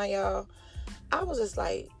salon, y'all, I was just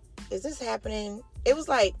like, is this happening? It was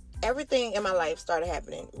like everything in my life started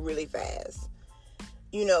happening really fast.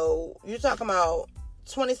 You know, you're talking about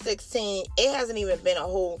 2016, it hasn't even been a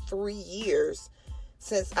whole 3 years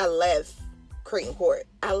since I left Creighton Court.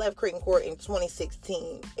 I left Creighton Court in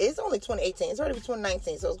 2016. It's only 2018. It's already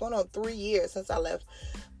 2019. So it's going on 3 years since I left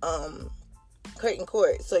Creighton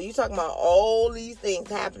Court. So you talking about all these things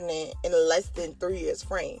happening in less than 3 years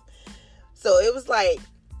frame. So it was like,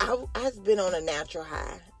 I've been on a natural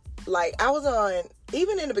high. Like,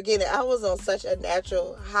 even in the beginning, I was on such a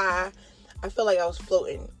natural high. I feel like I was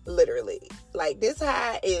floating, literally. Like, this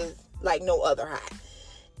high is like no other high.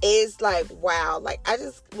 It's like, wow. Like, I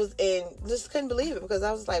just couldn't believe it, because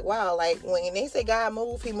I was like, wow. Like, when they say God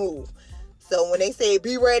move, he move. So when they say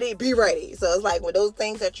be ready, be ready. So it's like, with those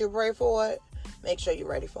things that you pray for, make sure you're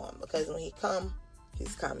ready for him, because when he come,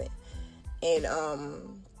 he's coming. And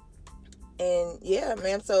yeah,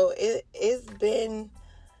 man. So it's been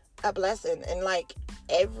a blessing. And like,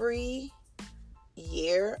 every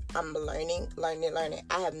year I'm learning.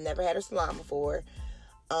 I have never had a salon before.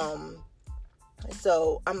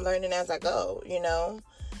 So I'm learning as I go, you know.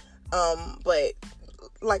 But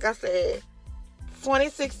like I said,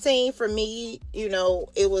 2016 for me, you know,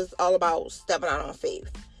 it was all about stepping out on faith.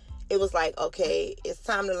 It was like, okay, it's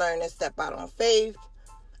time to learn to step out on faith.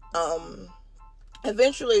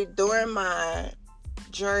 Eventually, during my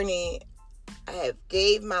journey, I have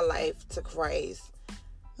gave my life to Christ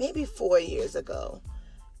maybe 4 years ago.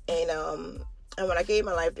 And when I gave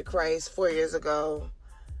my life to Christ 4 years ago,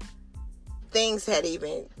 things had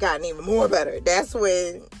gotten even more better. That's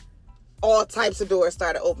when all types of doors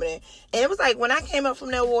started opening. And it was like, when I came up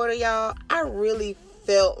from that water, y'all, I really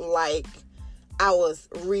felt like I was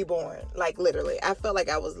reborn. Like, literally. I felt like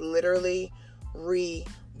I was literally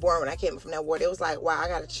reborn when I came up from that water. It was like, wow, I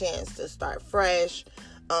got a chance to start fresh.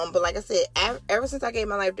 But like I said, ever since I gave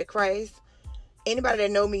my life to Christ, anybody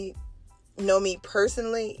that know me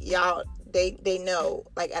personally, y'all, they know,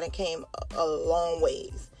 like, I done came a long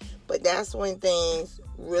ways. But that's when things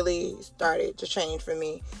really started to change for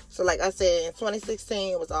me. So like I said, in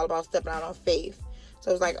 2016, it was all about stepping out on faith.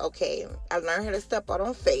 So it was like, okay, I learned how to step out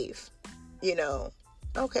on faith.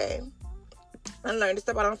 Okay. I learned to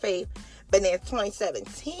step out on faith. But then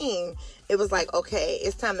 2017, it was like, okay,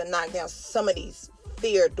 it's time to knock down some of these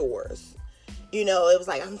fear doors. It was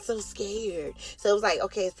like, I'm so scared. So it was like,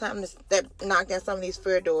 okay, it's time to knock down some of these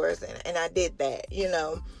fear doors. And I did that, In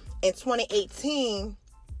 2018,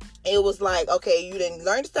 it was like, okay, you didn't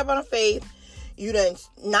learn to step out on faith. You done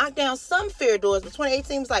knock down some fear doors. But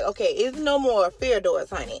 2018 was like, okay, it's no more fear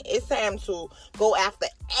doors, honey. It's time to go after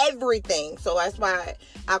everything. So that's why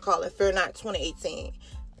I call it Fear Not 2018.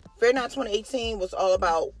 Fear Not 2018 was all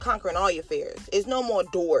about conquering all your fears. It's no more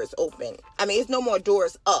doors open. It's no more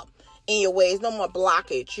doors up in your way. It's no more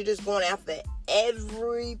blockage. You're just going after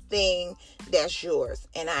everything that's yours.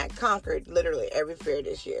 And I conquered literally every fear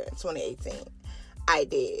this year in 2018. I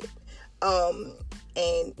did. And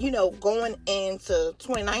going into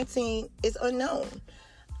 2019, it's unknown.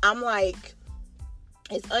 I'm like,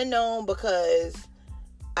 it's unknown because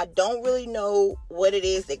I don't really know what it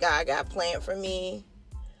is that God got planned for me.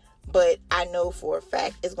 But I know for a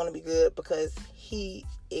fact it's going to be good because He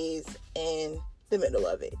is in the middle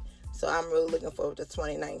of it. So I'm really looking forward to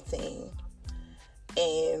 2019.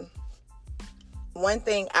 And one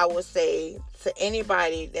thing I would say to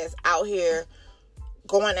anybody that's out here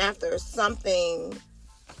going after something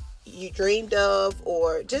you dreamed of,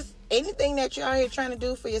 or just anything that you're out here trying to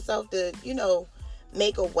do for yourself to,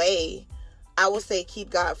 make a way, I would say keep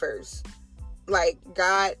God first. Like,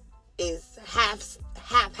 God is have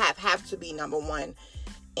to be number one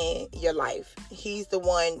in your life. He's the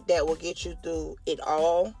one that will get you through it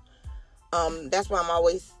all. That's why I'm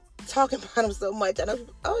always talking about Him so much. I know,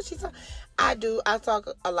 I talk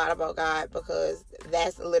a lot about God because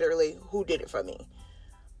that's literally who did it for me.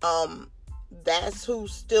 That's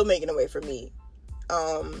who's still making a way for me.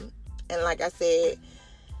 And like I said,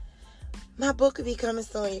 my book will be coming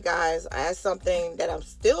soon, you guys. That's something that I'm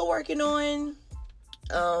still working on.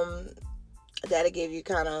 That'll give you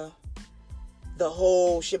kind of the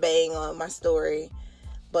whole shebang on my story.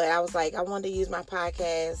 But I was like, I wanted to use my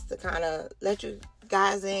podcast to kind of let you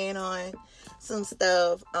guys in on some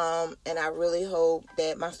stuff. And I really hope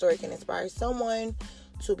that my story can inspire someone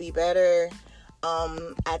to be better.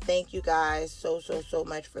 I thank you guys so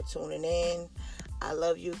much for tuning in. I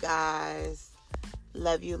love you guys.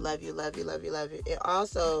 Love you. And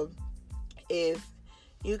also, if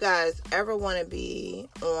you guys ever want to be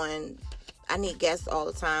on, I need guests all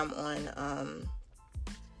the time on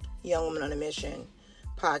Young Woman on a Mission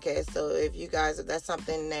podcast. So if that's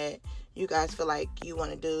something that you guys feel like you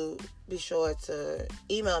want to do, be sure to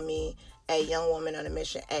email me at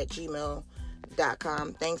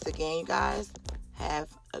youngwomanonamission@gmail.com. Thanks again, you guys. Have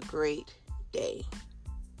a great day.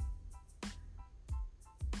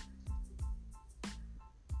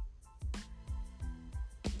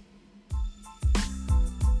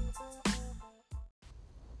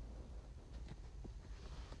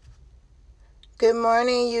 Good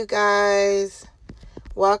morning, you guys.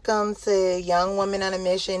 Welcome to Young Woman on a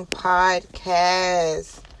Mission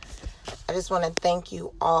podcast. I just want to thank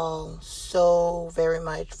you all so very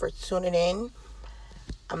much for tuning in.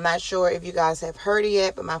 I'm not sure if you guys have heard it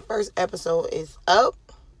yet, but my first episode is up.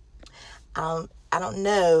 I don't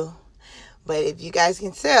know, but if you guys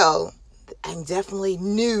can tell, I'm definitely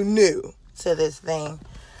new to this thing.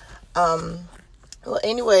 Well,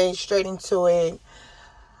 anyway, straight into it.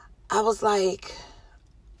 I was like,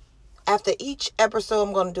 after each episode,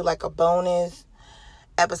 I'm going to do like a bonus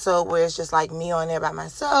episode where it's just like me on there by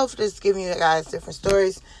myself, just giving you guys different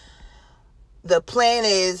stories. The plan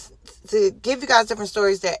is to give you guys different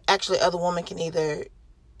stories that actually other women can either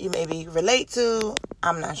you maybe relate to.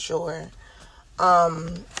 I'm not sure.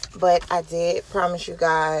 But I did promise you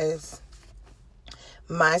guys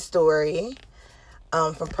my story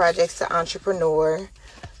from projects to entrepreneur.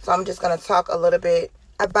 So I'm just going to talk a little bit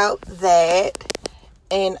about that.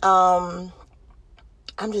 And I'm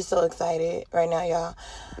just so excited right now, y'all.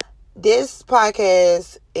 This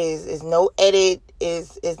podcast is no edit,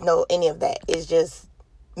 is no any of that. It's just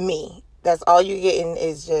me. That's all you're getting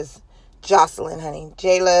is just Jocelyn, honey.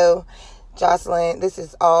 J-Lo, Jocelyn, this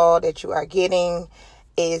is all that you are getting.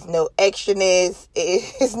 Is no extraness.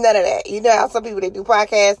 It's none of that. You know how some people, they do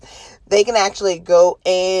podcasts, they can actually go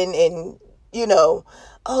in and,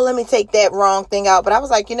 oh, let me take that wrong thing out. But I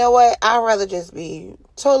was like, you know what? I'd rather just be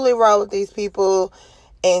totally raw with these people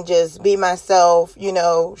and just be myself,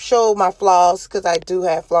 show my flaws, because I do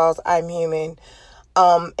have flaws. I'm human.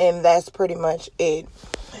 And that's pretty much it.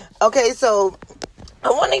 Okay, so I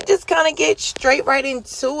want to just kind of get straight right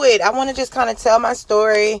into it. I want to just kind of tell my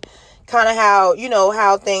story, kind of how,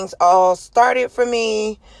 how things all started for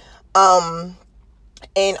me, and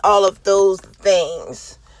all of those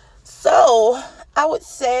things. So I would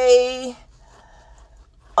say,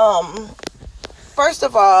 first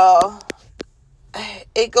of all,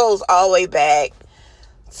 it goes all the way back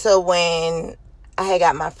to when I had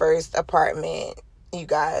got my first apartment. You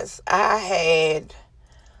guys, I had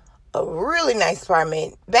a really nice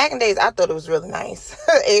apartment. Back in the days, I thought it was really nice.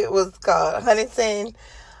 It was called Huntington.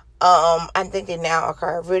 I'm thinking now a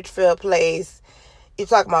car Ridgefield Place. You're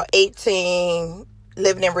talking about 18,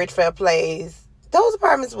 living in Ridgefield Place. Those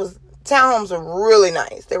apartments townhomes were really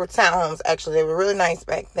nice. They were townhomes, actually. They were really nice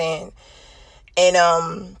back then. And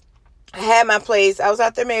I had my place. I was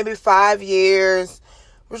out there maybe 5 years.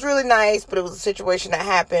 It was really nice, but it was a situation that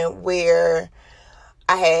happened where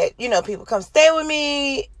I had, people come stay with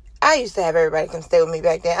me. I used to have everybody come stay with me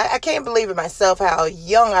back then. I can't believe it myself how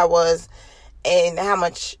young I was and how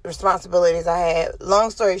much responsibilities I had. Long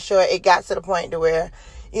story short, it got to the point to where,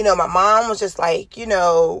 my mom was just like,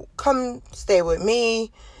 come stay with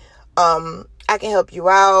me. I can help you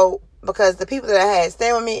out, because the people that I had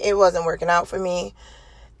staying with me, it wasn't working out for me.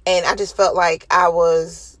 And I just felt like I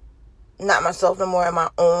was not myself no more in my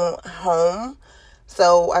own home.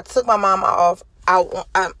 So I took my mama I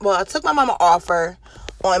took my mama offer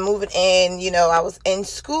on moving in. I was in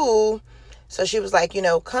school. So she was like,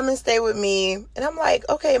 come and stay with me. And I'm like,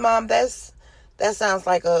 okay, Mom, that sounds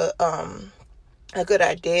like a good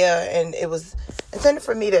idea. And it was intended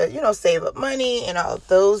for me to, save up money and all of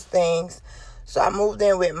those things. So I moved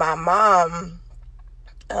in with my mom.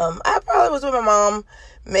 I probably was with my mom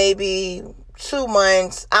maybe 2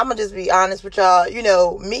 months. I'm going to just be honest with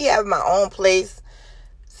y'all. Me having my own place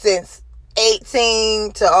since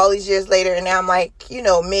 18 to all these years later. And now I'm like,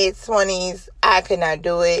 mid-20s. I could not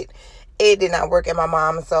do it. It did not work at my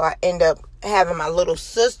mom. So I end up having my little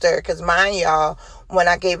sister. Because mind y'all, when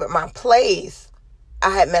I gave up my place,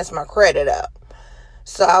 I had messed my credit up.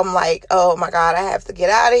 So I'm like, oh my God, I have to get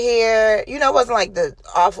out of here. It wasn't like the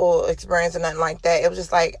awful experience or nothing like that. It was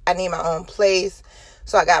just like, I need my own place.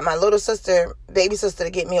 So I got my little sister, baby sister, to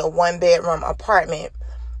get me a 1-bedroom apartment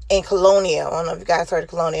in Colonial. I don't know if you guys heard of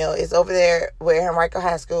Colonial. It's over there where Henrico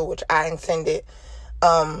High School, which I attended.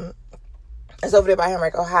 It's over there by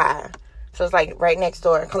Henrico High. So it's like right next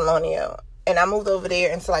door in Colonial. And I moved over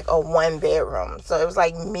there into like a 1-bedroom. So it was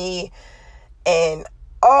like me and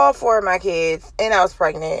all 4 of my kids, and I was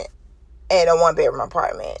pregnant, in a 1-bedroom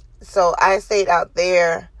apartment. So I stayed out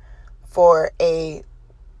there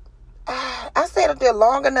I stayed up there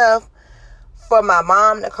long enough for my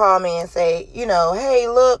mom to call me and say, hey,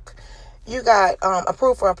 look, you got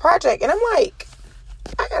approved for a project. And I'm like,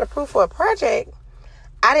 I got approved for a project?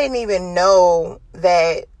 I didn't even know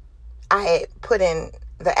that I had put in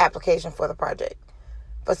the application for the project.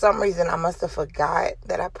 For some reason, I must have forgot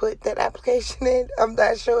that I put that application in. I'm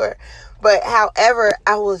not sure. But however,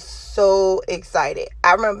 I was so excited.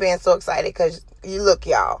 I remember being so excited because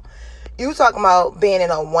y'all. You talking about being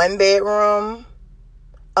in a 1-bedroom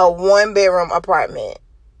apartment.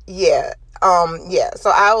 Yeah. Yeah.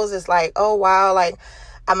 So I was just like, oh wow, like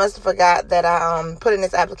I must have forgot that I put in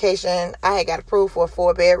this application. I had got approved for a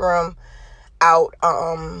 4-bedroom out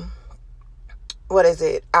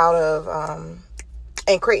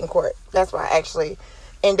in Creighton Court. That's where I actually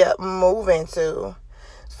ended up moving to.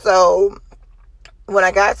 So when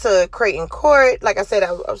I got to Creighton Court, like I said,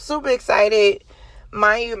 I was super excited.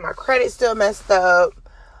 Mind you, my credit still messed up.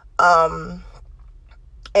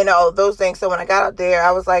 And all those things. So when I got out there,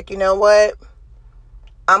 I was like, you know what?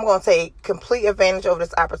 I'm going to take complete advantage of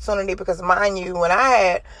this opportunity, because mind you, when I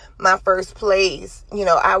had my first place,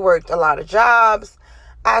 I worked a lot of jobs.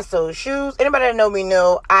 I sold shoes. Anybody that know me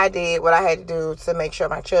know I did what I had to do to make sure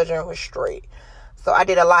my children were straight. So I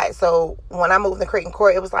did a lot. So when I moved to Creighton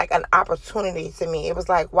Court, it was like an opportunity to me. It was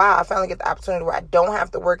like, wow, I finally get the opportunity where I don't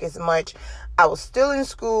have to work as much. I was still in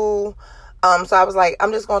school. So I was like,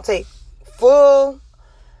 I'm just going to take full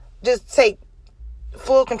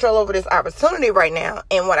control over this opportunity right now.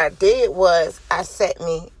 And what I did was I set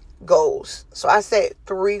me goals. So I set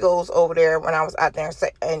 3 goals over there when I was out there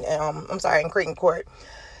in Creighton Court.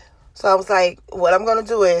 So I was like, what I'm going to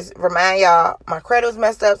do is remind y'all, my credit was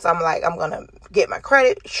messed up. So I'm like, I'm going to get my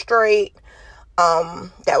credit straight.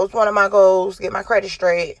 That was one of my goals, get my credit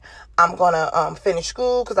straight. I'm going to finish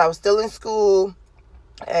school, because I was still in school.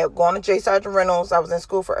 Going to J. Sargent Reynolds. I was in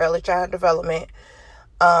school for early childhood development.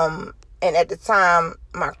 And at the time,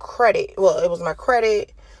 it was my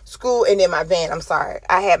credit, school, and then my van. I'm sorry.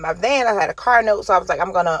 I had my van. I had a car note. So I was like,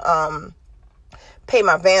 I'm going to pay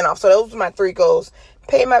my van off. So those were my 3 goals.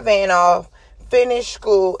 Pay my van off, finish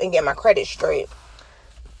school, and get my credit straight.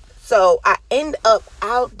 So I end up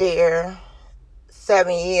out there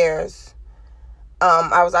 7 years.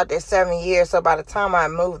 I was out there 7 years. So by the time I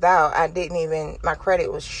moved out, my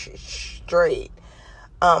credit was straight.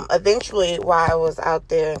 Eventually, while I was out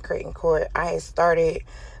there in Creighton Court, I had started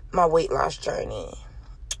my weight loss journey.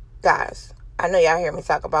 Guys, I know y'all hear me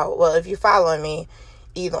talk about, well, if you're following me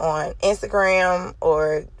either on Instagram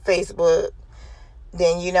or Facebook,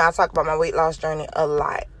 then you know I talk about my weight loss journey a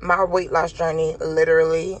lot. My weight loss journey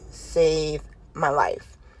literally saved my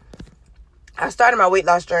life. I started my weight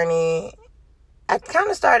loss journey, I kind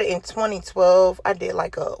of started in 2012. I did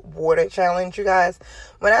like a water challenge, you guys.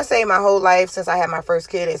 When I say my whole life, since I had my first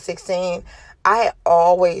kid at 16, I had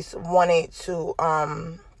always wanted to,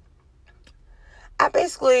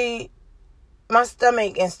 my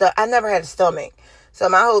stomach and stuff, I never had a stomach. So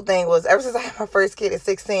my whole thing was, ever since I had my first kid at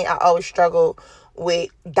 16, I always struggled with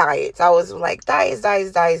diets. I was like, diets.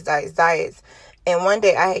 And one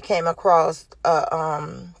day I had came across,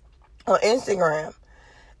 on Instagram,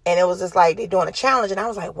 and it was just like, they're doing a challenge. And I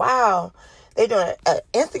was like, wow, they're doing an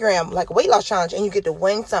Instagram, like a weight loss challenge, and you get to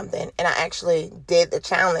win something. And I actually did the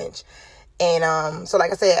challenge. And so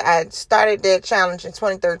like I said, I started that challenge in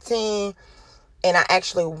 2013. And I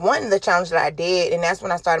actually won the challenge that I did. And that's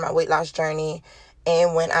when I started my weight loss journey.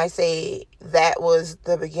 And when I say that was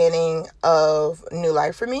the beginning of new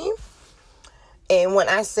life for me. And when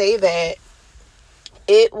I say that,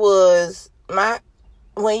 it was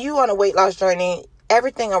when you on a weight loss journey,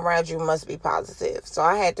 everything around you must be positive. So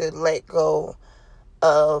I had to let go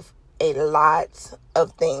of a lot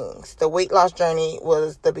of things. The weight loss journey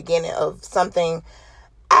was the beginning of something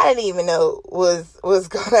I didn't even know was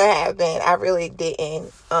going to happen. I really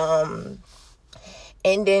didn't. And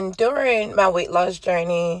then during my weight loss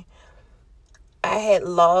journey, I had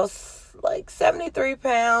lost like 73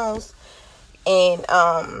 pounds. And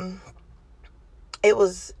it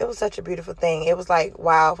was such a beautiful thing. It was like,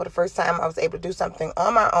 wow, for the first time I was able to do something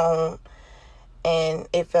on my own, and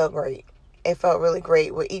it felt great. It felt really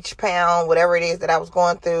great. With each pound, whatever it is that I was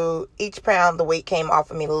going through, each pound, the weight came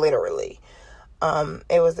off of me literally.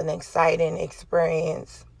 It was an exciting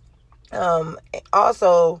experience.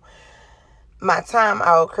 Also, my time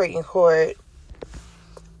out of Creighton Court,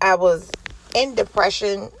 I was in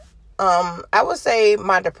depression. I would say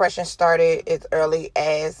my depression started as early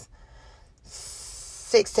as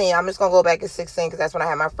 16. I'm just going to go back to 16 because that's when I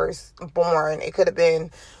had my firstborn. It could have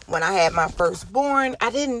been when I had my firstborn.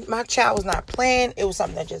 My child was not planned. It was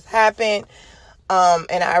something that just happened.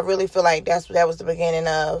 And I really feel like that was the beginning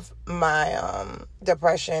of my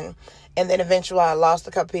depression. And then eventually I lost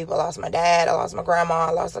a couple people. I lost my dad. I lost my grandma.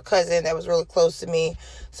 I lost a cousin that was really close to me.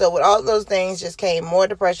 So with all those things just came more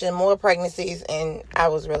depression, more pregnancies, and I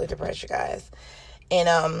was really depressed, you guys. And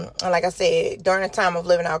like I said, during the time of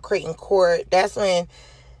living out Creighton Court, that's when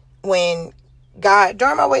God,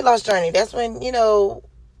 during my weight loss journey, that's when,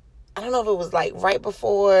 I don't know if it was like right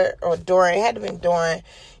before or during, it had to have been during,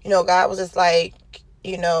 God was just like,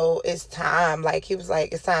 it's time. Like, he was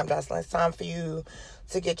like, it's time, Jocelyn. It's time for you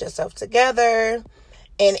to get yourself together.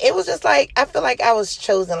 And it was just like, I feel like I was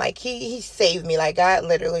chosen. Like, he saved me. Like, God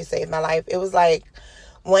literally saved my life. It was like,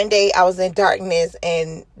 one day I was in darkness,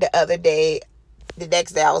 and the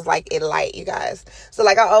next day I was like in light, you guys. So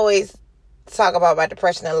like I always talk about my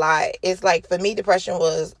depression a lot. It's like, for me, depression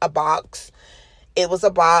was a box. It was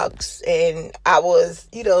a box, and I was,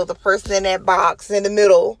 the person in that box in the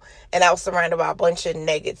middle, and I was surrounded by a bunch of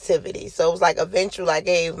negativity. So it was like, eventually I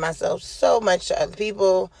gave myself so much to other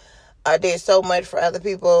people. I did so much for other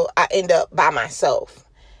people. I ended up by myself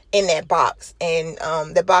in that box, and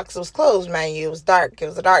the box was closed, mind you. It was dark. It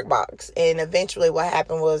was a dark box. And eventually what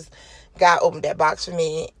happened was, God opened that box for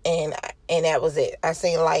me, and that was it. I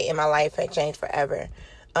seen light, and my life had changed forever.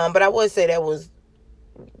 But I would say that was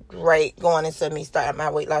great going into me starting my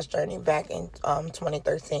weight loss journey back in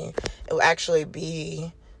 2013. It will actually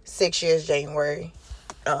be 6 years January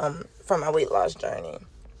from my weight loss journey.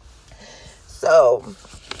 So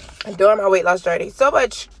during my weight loss journey, so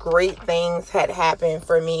much great things had happened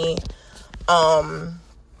for me.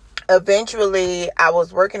 Eventually, I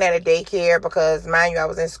was working at a daycare because, mind you, I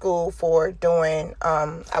was in school for early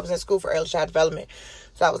child development.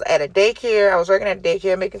 So I was at a daycare. I was working at a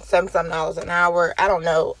daycare, making $7 an hour. I don't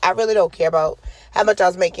know. I really don't care about how much I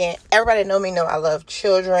was making. Everybody know me know I love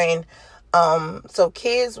children. So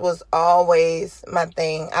kids was always my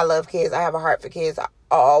thing. I love kids. I have a heart for kids. I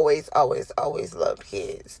always loved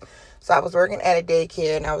kids. So I was working at a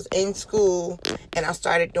daycare, and I was in school, and I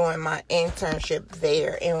started doing my internship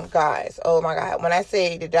there. And guys, oh my God, when I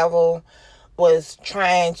say the devil was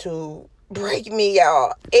trying to break me,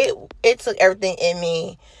 y'all. It took everything in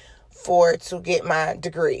me to get my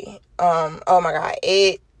degree. Oh my God,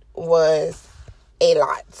 it was a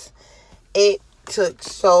lot. It took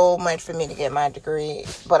so much for me to get my degree,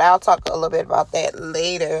 but I'll talk a little bit about that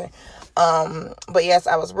later. But yes,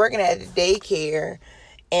 I was working at a daycare,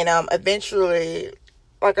 and eventually,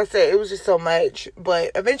 like I said, it was just so much,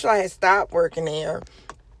 but eventually I had stopped working there,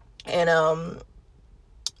 and I'm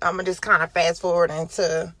gonna just kind of fast forward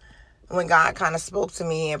into when God kind of spoke to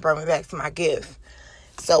me and brought me back to my gift.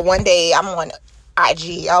 So one day I'm on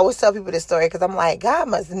IG. I always tell people this story because I'm like, God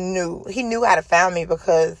He knew how to find me,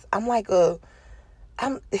 because I'm like,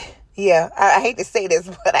 I hate to say this,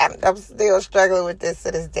 but I'm still struggling with this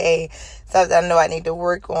to this day. Something I know I need to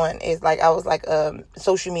work on is like, I was like a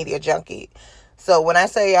social media junkie. So when I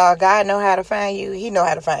say, y'all, God know how to find you, He know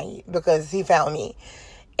how to find you, because He found me.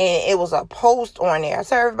 And it was a post on there. I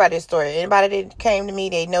tell everybody this story. Anybody that came to me,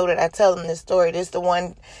 they know that I tell them this story. This is the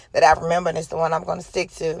one that I remember, and it's the one I'm going to stick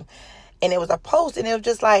to. And it was a post, and it was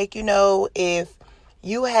just like, if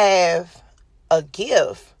you have a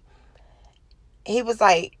gift, he was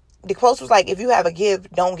like, the post was like, if you have a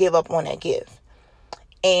gift, don't give up on that gift.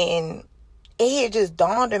 And it had just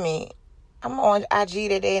dawned on me. I'm on IG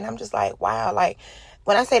today, and I'm just like, wow. Like,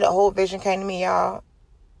 when I say the whole vision came to me, y'all,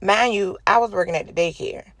 mind you, I was working at the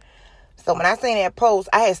daycare. So when I seen that post,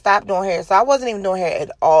 I had stopped doing hair. So I wasn't even doing hair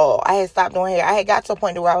at all. I had stopped doing hair. I had got to a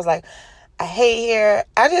point where I was like, I hate hair.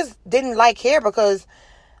 I just didn't like hair because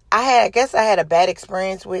I guess I had a bad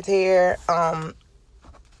experience with hair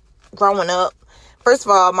growing up. First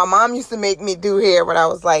of all, my mom used to make me do hair when I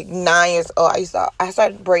was like 9 years old. I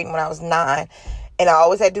started braiding when I was 9, and I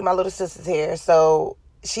always had to do my little sister's hair. So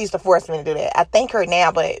she used to force me to do that. I thank her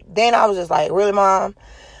now, but then I was just like, really, Mom?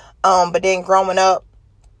 But then growing up,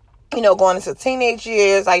 going into teenage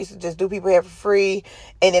years, I used to just do people hair for free.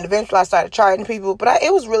 And then eventually I started charging people, but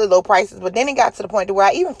it was really low prices. But then it got to the point where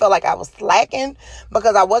I even felt like I was slacking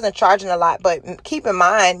because I wasn't charging a lot. But keep in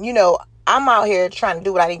mind, I'm out here trying to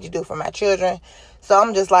do what I need to do for my children. So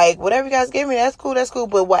I'm just like, whatever you guys give me, that's cool.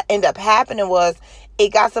 But what ended up happening was,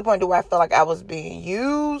 it got to the point where I felt like I was being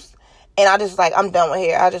used. And I just like, I'm done with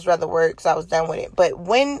hair. I just rather work, so I was done with it. But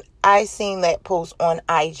when I seen that post on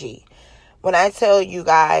IG, when I tell you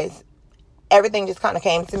guys, everything just kind of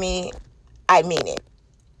came to me. I mean it.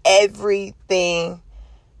 Everything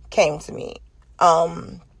came to me.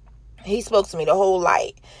 He spoke to me the whole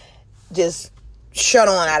light just shut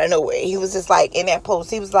on out of nowhere. He was just like, in that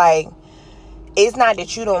post, he was like, it's not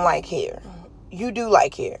that you don't like hair. You do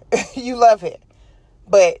like hair. You love hair.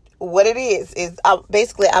 But what it is I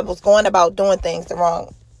was going about doing things the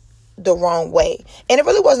wrong way. And it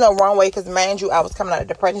really wasn't no wrong way, because mind you, I was coming out of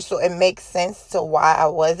depression, so it makes sense to why I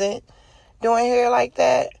wasn't doing hair like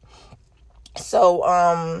that. So,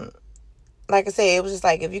 like I said, it was just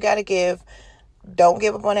like, if you got to give, don't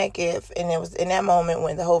give up on that gift. And it was in that moment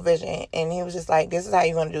when the whole vision, and he was just like, this is how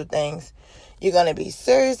you're going to do things. You're going to be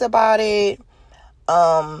serious about it.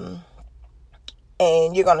 And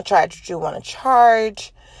you're going to charge what you want to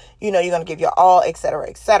charge. You're going to give your all, etc.,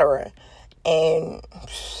 etc. And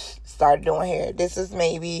started doing hair. This is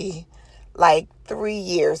maybe like 3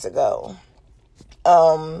 years ago.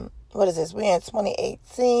 What is this? We're in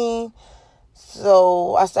 2018.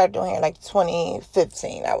 So I started doing hair like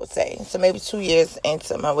 2015, I would say. So maybe 2 years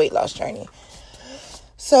into my weight loss journey.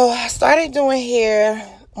 So I started doing hair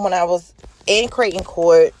when I was in Creighton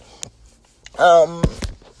Court.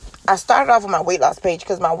 I started off with my weight loss page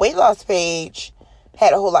because my weight loss page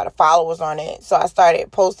had a whole lot of followers on it. So I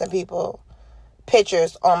started posting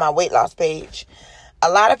pictures on my weight loss page. A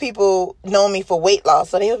lot of people know me for weight loss,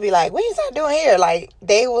 so they would be like, when you start doing hair? Like,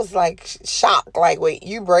 they was like shocked, like, wait,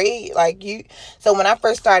 you braid? Like, you? So when I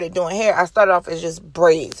first started doing hair, I started off as just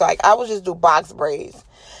braids. So, like, I would just do box braids.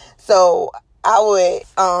 So I would,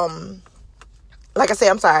 like I said,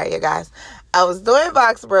 I'm sorry, you guys. I was doing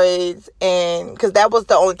box braids, and because that was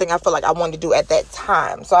the only thing I felt like I wanted to do at that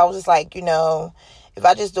time. So I was just like, if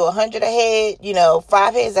I just do 100 a head,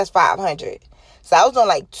 5 heads, that's 500. So I was doing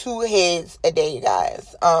like 2 heads a day, you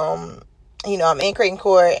guys. I'm in Creighton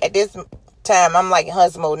Court. At this time, I'm like in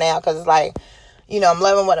hustle mode now, because it's like, I'm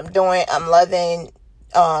loving what I'm doing. I'm loving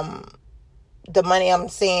the money I'm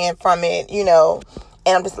seeing from it, and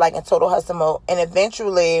I'm just like in total hustle mode. And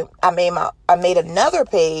eventually I made another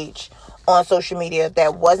page on social media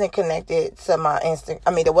that wasn't connected to my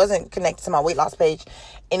that wasn't connected to my weight loss page,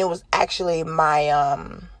 and it was actually my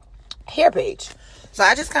hair page. So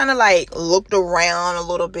I just kind of like looked around a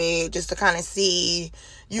little bit just to kind of see,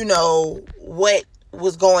 what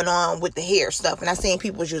was going on with the hair stuff. And I seen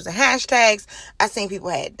people was using hashtags. I seen people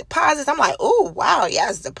had deposits. I'm like, oh, wow,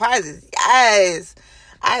 yes, deposits. Yes.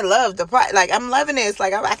 I love like, I'm loving this.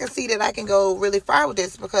 Like, I can see that I can go really far with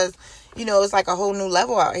this because, you know, it's like a whole new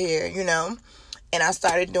level out here, you know. And I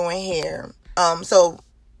started doing hair. So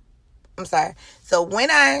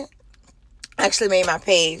when I actually made my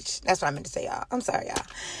page, that's what I meant to say, y'all. I'm sorry,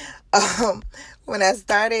 y'all. When I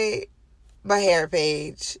started my hair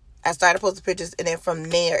page, I started posting pictures, and then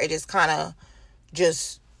from there, it just kind of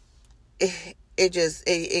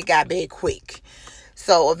it got big quick.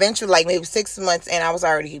 So eventually, like maybe 6 months, and I was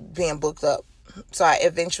already being booked up. So I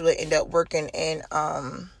eventually ended up working in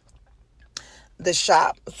the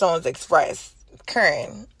shop, Someone's Express,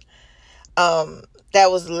 Karen. That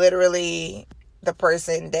was literally the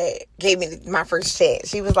person that gave me my first chance.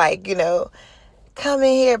 She was like, you know, come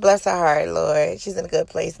in here, bless her heart, Lord. She's in a good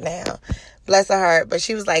place now. Bless her heart. But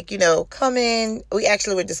she was like, you know, come in. We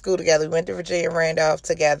actually went to school together. We went to Virginia Randolph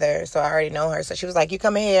together. So I already know her. So she was like, you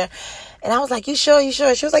come in here. And I was like, you sure?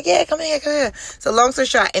 She was like, yeah, come here. So long story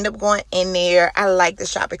short, I ended up going in there. I liked the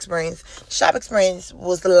shop experience. The shop experience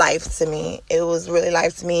was life to me. It was really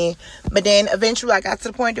life to me. But then eventually I got to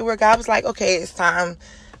the point where God was like, okay, it's time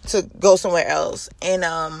to go somewhere else. And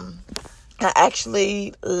I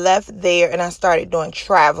actually left there and I started doing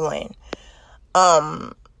traveling.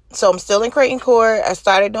 So I'm still in Creighton Court. I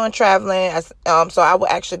started doing traveling. So I would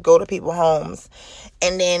actually go to people's homes.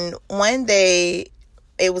 And then one day,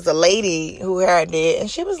 it was a lady who here I did,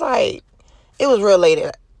 and she was like, it was real late,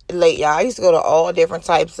 y'all. I used to go to all different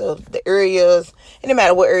types of the areas. It didn't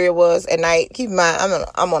matter what area it was at night. Keep in mind,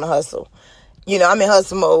 I'm on a hustle. You know, I'm in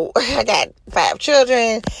hustle mode. I got 5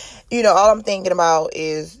 children. You know, all I'm thinking about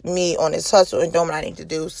is me on this hustle and doing what I need to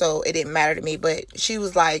do. So it didn't matter to me. But she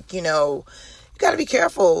was like, you know, you got to be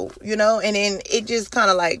careful, you know. And then it just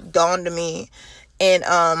kind of like dawned on me. And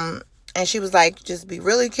she was like, just be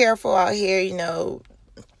really careful out here, you know.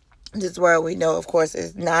 This world we know, of course,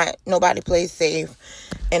 is not, nobody plays safe.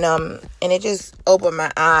 And it just opened my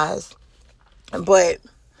eyes. But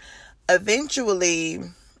eventually,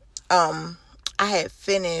 I had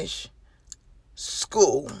finished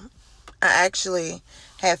school. I actually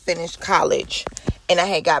had finished college and I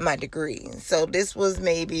had got my degree. So this was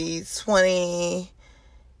maybe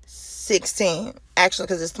 2016, actually,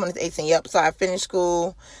 because it's 2018. Yep. So I finished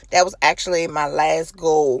school. That was actually my last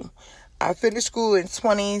goal. I finished school in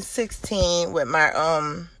 2016 with my,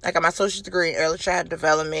 I got my associate's degree in early childhood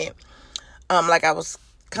development. Like I was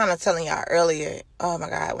kind of telling y'all earlier, oh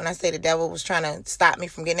my God, when I say the devil was trying to stop me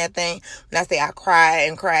from getting that thing, when I say I cried,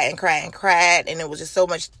 and it was just so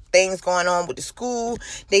much things going on with the school.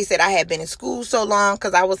 They said I had been in school so long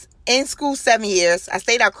because I was in school 7 years. I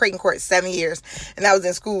stayed out Creighton Court 7 years, and I was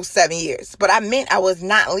in school 7 years. But I meant I was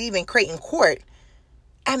not leaving Creighton Court.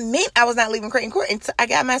 Until I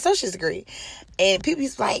got my associate's degree. And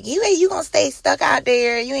people's like, you gonna stay stuck out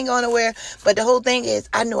there. You ain't going nowhere. But the whole thing is,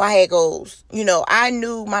 I knew I had goals. You know, I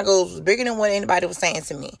knew my goals was bigger than what anybody was saying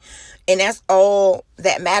to me. And that's all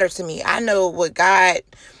that mattered to me. I know what God,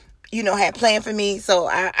 you know, had planned for me. So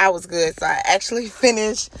I was good. So I actually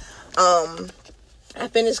finished, I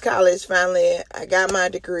finished college finally. I got my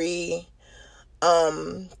degree.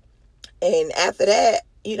 And after that,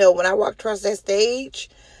 you know, when I walked across that stage,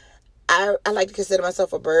 I like to consider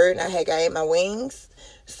myself a bird. I had got in my wings.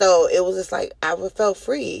 So it was just like, I felt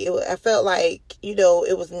free. I felt like, you know,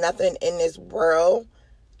 it was nothing in this world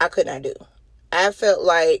I could not do. I felt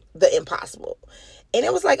like the impossible. And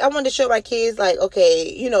it was like, I wanted to show my kids, like,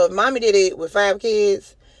 okay, you know, if mommy did it with 5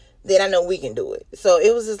 kids, then I know we can do it. So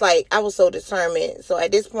it was just like, I was so determined. So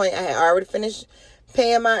at this point, I had already finished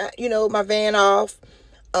paying my, you know, my van off.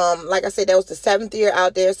 Like I said, that was the 7th year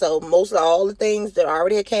out there. So most of all the things that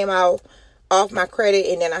already had came out off my credit.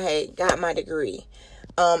 And then I had got my degree.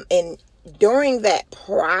 And during that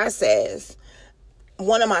process,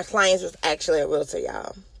 one of my clients was actually a realtor,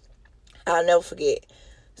 y'all. I'll never forget.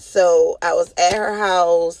 So I was at her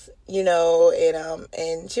house, you know,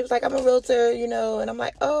 and she was like, I'm a realtor, you know, and I'm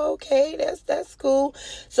like, oh, okay, that's cool.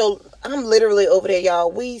 So I'm literally over there, y'all.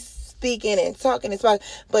 We speaking and talking and talking,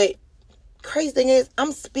 but crazy thing is,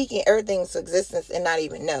 I'm speaking everything into existence and not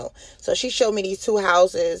even know. So she showed me these 2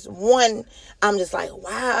 houses. One, I'm just like,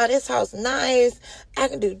 wow, this house is nice. I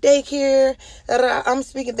can do daycare. I'm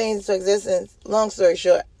speaking things into existence. Long story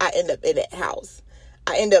short, I end up in that house.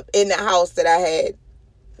 I end up in the house that I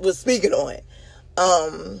was speaking on.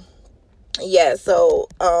 I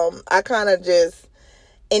kind of just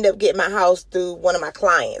end up getting my house through one of my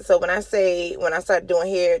clients. So when I started doing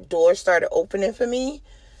hair, doors started opening for me.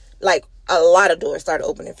 Like, a lot of doors started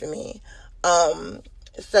opening for me.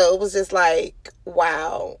 So it was just like,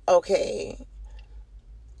 wow, okay,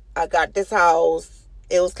 I got this house.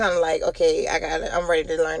 It was kind of like, okay, I'm ready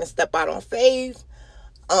to learn to step out on faith,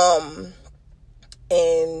 and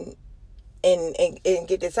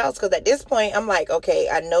get this house. Because at this point, I'm like, okay,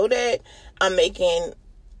 I know that I'm making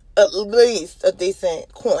at least a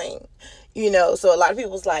decent coin, so a lot of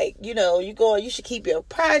people was like, you should keep your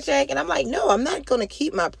project. And I'm like, no, I'm not going to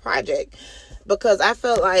keep my project, because I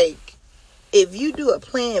felt like if you do a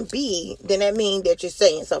plan B, then that means that you're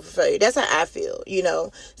setting yourself for failure. That's how I feel,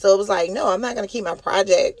 So it was like, no, I'm not going to keep my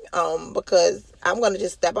project, because I'm going to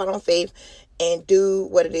just step out on faith and do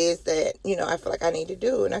what it is that, I feel like I need to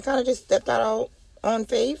do. And I kind of just stepped out on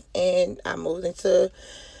faith, and I moved into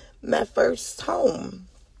my first home.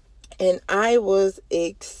 And I was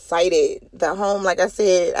excited. The home, like I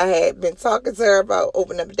said, I had been talking to her about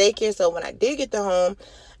opening up a daycare. So when I did get the home,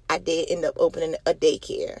 I did end up opening a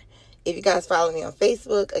daycare. If you guys follow me on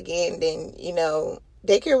Facebook, again, then,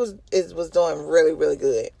 daycare was doing really, really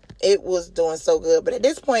good. It was doing so good. But at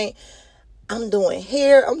this point, I'm doing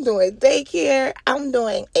hair, I'm doing daycare, I'm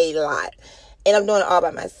doing a lot. And I'm doing it all by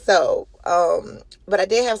myself. But I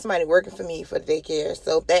did have somebody working for me for the daycare.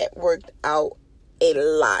 So that worked out a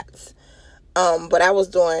lot. But I was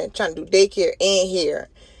trying to do daycare and hair,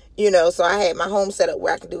 so I had my home set up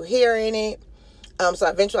where I could do hair in it. So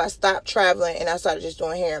eventually I stopped traveling and I started just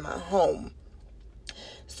doing hair in my home.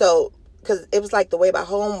 So, because it was like the way my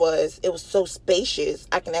home was, it was so spacious.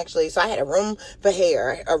 So I had a room for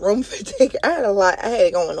hair, a room for daycare. I had a lot. I had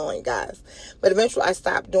it going on, guys. But eventually I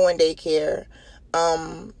stopped doing daycare,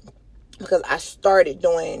 because I started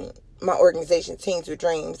doing my organization, Teens with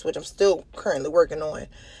Dreams, which I'm still currently working on.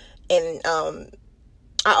 And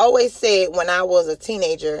I always said when I was a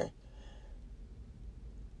teenager,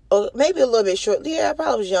 or maybe a little bit short. Yeah, I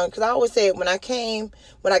probably was young, because I always said when I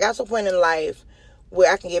got to a point in life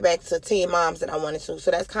where I can get back to teen moms that I wanted to.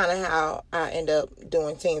 So that's kind of how I end up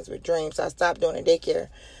doing Teens with Dreams. So I stopped doing a daycare,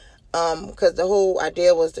 because the whole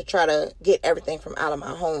idea was to try to get everything from out of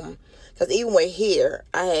my home. Because even with hair,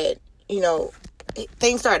 I had,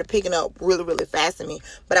 things started picking up really, really fast in me.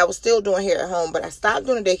 But I was still doing hair at home. But I stopped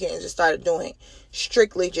doing daycare and just started doing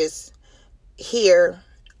strictly just hair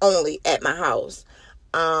only at my house.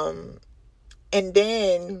 And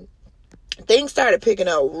then things started picking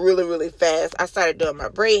up really, really fast. I started doing my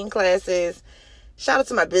braiding classes. Shout out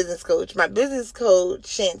to my business coach. My business coach,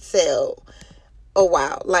 Chantel. Oh,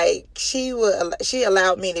 wow. Like, she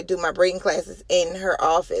allowed me to do my braiding classes in her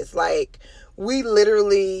office. Like, we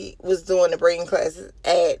literally was doing the braiding classes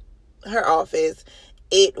at her office.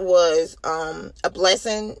 It was a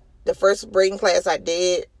blessing. The first braiding class I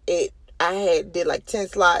did, I did like 10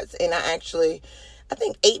 slots, and I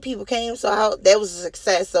think 8 people came, so that was a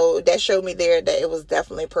success. So that showed me there that it was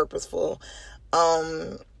definitely purposeful.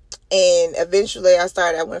 And eventually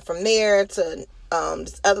I went from there to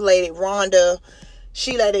this other lady, Rhonda.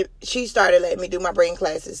 She started letting me do my braiding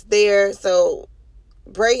classes there. So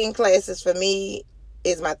braiding classes for me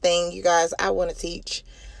is my thing, you guys. I want to teach.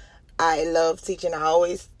 I love teaching. I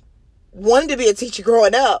always wanted to be a teacher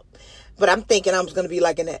growing up, but I'm thinking I was going to be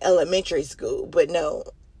like in an elementary school. But no,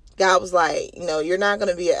 God was like, no, you're not going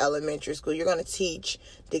to be at elementary school. You're going to teach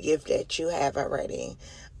the gift that you have already.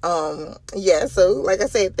 Yeah, so like I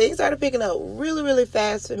said, things started picking up really, really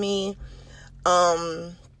fast for me.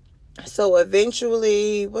 So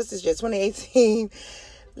eventually, what's this year, 2018?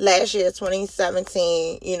 Last year,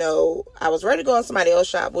 2017, I was ready to go in somebody else's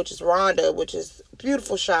shop, which is Rhonda, which is a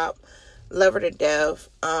beautiful shop. Love her to death.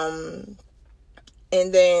 And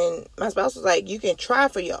then my spouse was like, you can try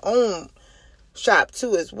for your own shop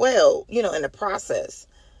too as well, in the process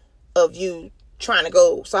of you trying to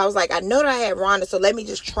go. So I was like, I know that I had Rhonda, so let me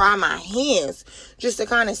just try my hands just to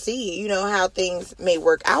kind of see, how things may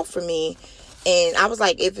work out for me. And I was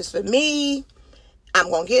like, if it's for me, I'm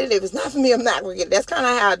going to get it. If it's not for me, I'm not going to get it. That's kind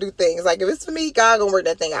of how I do things. Like, if it's for me, God going to work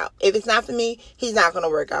that thing out. If it's not for me, he's not going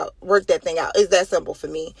to work that thing out. It's that simple for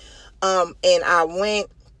me. And I went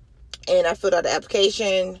and I filled out the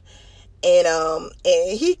application, and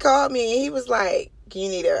he called me and he was like, you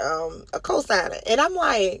need a co-signer. And I'm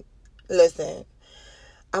like, listen,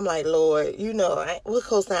 Lord, what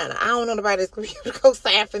co-signer? I don't know nobody that's going to be able to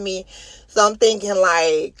co-sign for me. So I'm thinking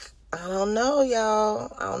like, I don't know,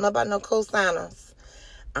 y'all. I don't know about no co-signers.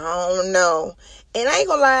 I don't know. And I ain't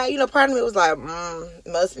gonna lie, part of me was like,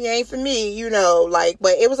 must be ain't for me,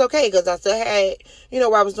 but it was okay because I still had,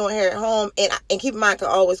 where I was doing hair at home. And keep in mind, I could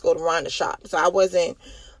always go to Rhonda shop. So I wasn't,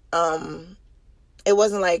 it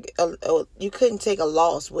wasn't like, you couldn't take a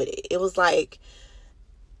loss with it. It was like,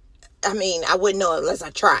 I wouldn't know unless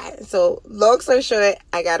I tried. So long story short,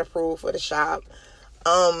 I got approved for the shop.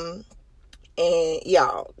 And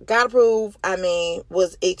y'all, got approved. I mean,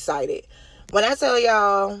 was excited. When I tell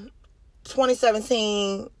y'all,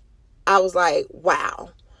 2017, I was like,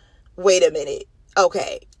 wow, wait a minute.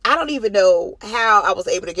 Okay. I don't even know how I was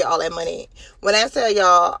able to get all that money. When I tell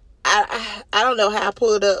y'all, I don't know how I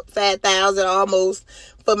pulled up 5,000 almost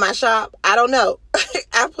for my shop. I don't know.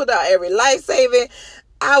 I put out every life saving.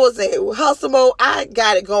 I was in hustle mode. I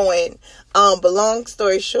got it going. But long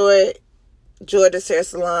story short, Georgia's Hair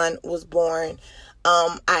Salon was born.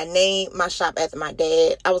 I named my shop after my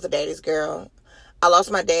dad. I was a daddy's girl. I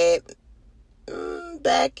lost my dad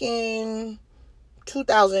back in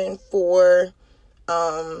 2004.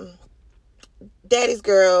 Daddy's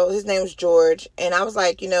girl, his name was George, and I was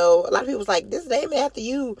like, a lot of people was like, this name after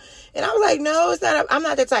you, and I was like, no, it's not. I'm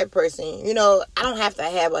not that type of person. I don't have to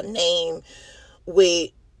have a name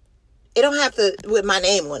with my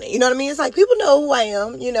name on it. You know what I mean? It's like people know who I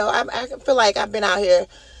am. I feel like I've been out here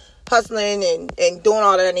hustling and doing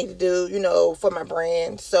all that I need to do, for my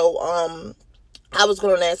brand. So I was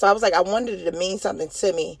going on that. So I was like, I wanted it to mean something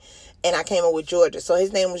to me. And I came up with Georgia. So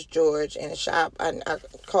his name was George. And the shop, I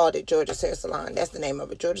called it Georgia's Hair Salon. That's the name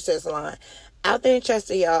of it. Georgia's Hair Salon. Out there in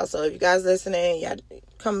Chester, y'all. So if you guys listening, y'all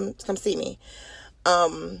come see me.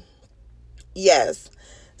 Yes.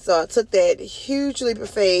 So I took that huge leap of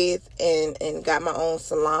faith and got my own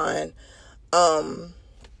salon. And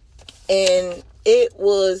it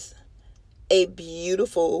was a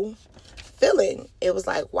beautiful feeling. It was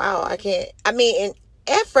like, wow, and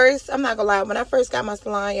at first, I'm not gonna lie, when I first got my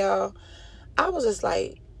salon, y'all, I was just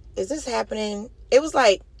like, is this happening? It was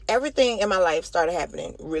like everything in my life started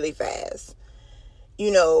happening really fast.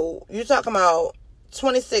 You're talking about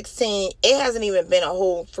 2016, it hasn't even been a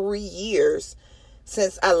whole 3 years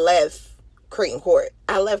since I left Creighton Court.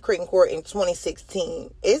 I left Creighton Court in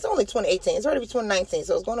 2016. It's only 2018. It's already 2019.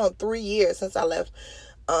 So it's going on 3 years since I left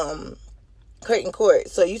Creighton Court.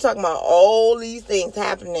 So you talking about all these things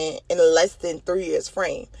happening in less than 3 years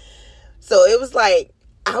frame. So it was like,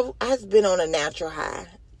 I've been on a natural high.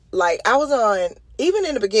 Like even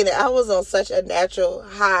in the beginning, I was on such a natural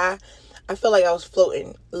high. I feel like I was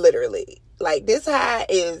floating, literally. Like this high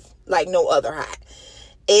is like no other high.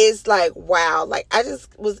 It's like, wow, like I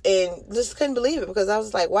just couldn't believe it, because I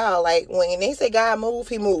was like, wow, like when they say God move,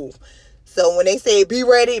 he move. So when they say be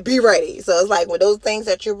ready, be ready. So it's like with those things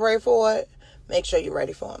that you pray for, make sure you're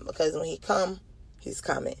ready for him, because when he come, he's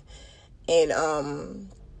coming. And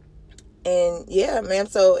yeah, man,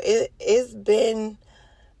 so it's been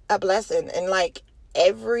a blessing. And like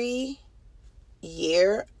every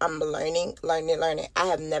year I'm learning. I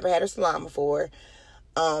have never had a salon before.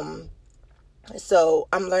 So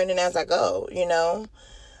I'm learning as I go,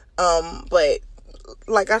 but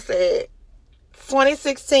like I said,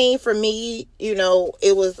 2016 for me,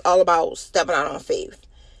 it was all about stepping out on faith.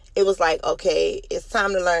 It was like, okay, it's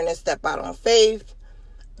time to learn and step out on faith.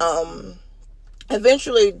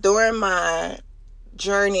 Eventually during my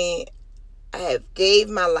journey, I have gave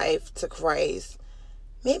my life to Christ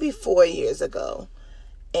maybe 4 years ago.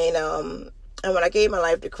 And when I gave my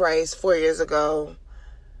life to Christ 4 years ago,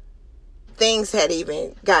 things had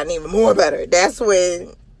gotten even more better. That's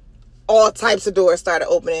when all types of doors started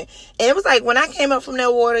opening. And it was like, when I came up from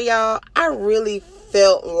that water, y'all, I really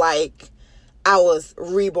felt like I was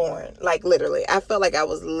reborn. Like literally, I felt like I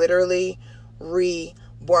was literally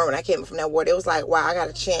reborn when I came up from that water. It was like, wow, I got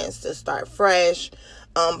a chance to start fresh.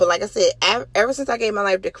 But like I said, ever since I gave my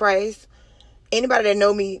life to Christ, anybody that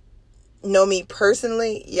know me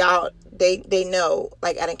personally, y'all, they know,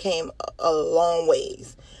 like I done came a long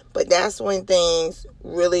ways. But that's when things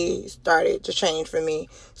really started to change for me.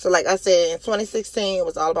 So like I said, in 2016, it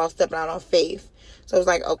was all about stepping out on faith. So it was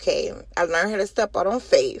like, okay, I learned how to step out on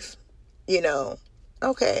faith.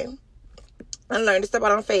 Okay. I learned to step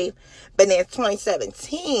out on faith. But then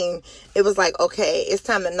 2017, it was like, okay, it's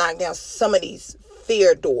time to knock down some of these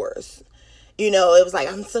fear doors. It was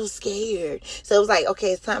like, I'm so scared. So it was like,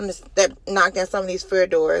 okay, it's time to knock down some of these fear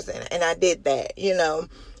doors. And I did that, In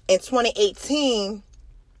 2018,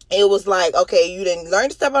 it was like, okay, you didn't learn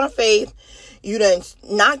to step out on faith. You done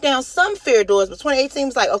knock down some fear doors. But 2018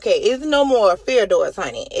 was like, okay, it's no more fear doors,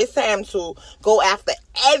 honey. It's time to go after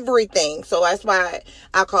everything. So that's why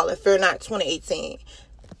I call it Fear Not 2018.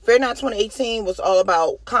 Fear Not 2018 was all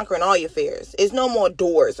about conquering all your fears. It's no more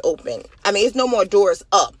doors open. It's no more doors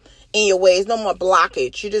up in your way. It's no more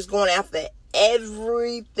blockage. You're just going after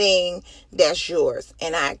everything that's yours.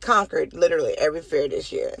 And I conquered literally every fear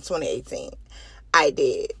this year in 2018. I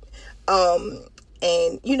did. And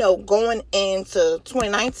going into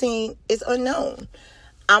 2019 is unknown.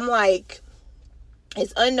 I'm like,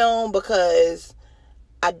 it's unknown because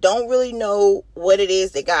I don't really know what it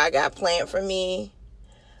is that God got planned for me,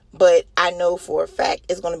 but I know for a fact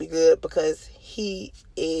it's going to be good because He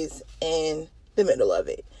is in the middle of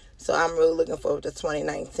it. So I'm really looking forward to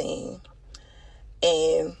 2019.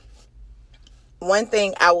 And one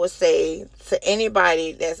thing I would say to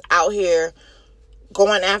anybody that's out here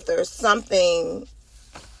going after something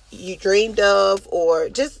you dreamed of, or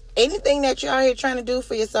just anything that you're out here trying to do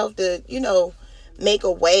for yourself to, make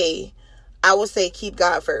a way, I would say keep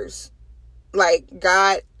God first. Like,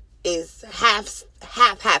 God is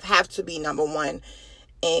have to be number one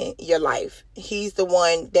in your life. He's the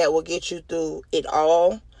one that will get you through it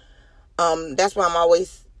all. That's why I'm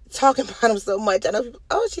always talking about him so much. I know people,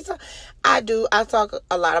 I talk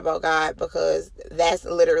a lot about God because that's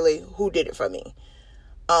literally who did it for me.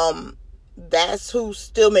 That's who's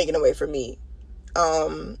still making a way for me.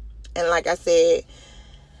 And like I said,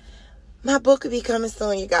 my book will be coming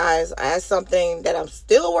soon, you guys. That's something that I'm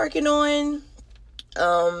still working on.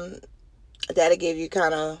 That'll give you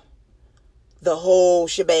kind of the whole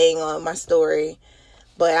shebang on my story.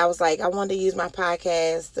 But I was like, I wanted to use my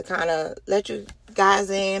podcast to kind of let you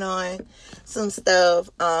guys in on some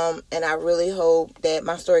stuff. And I really hope that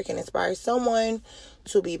my story can inspire someone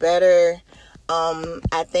to be better.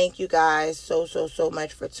 I thank you guys so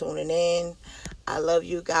much for tuning in. I love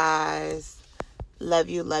you guys. Love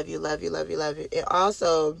you. And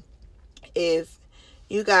also, if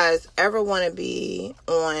you guys ever want to be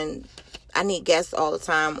on, I need guests all the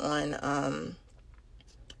time on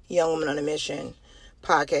Young Woman on a Mission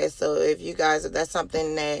podcast. So if that's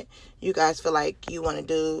something that you guys feel like you want to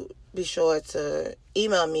do, be sure to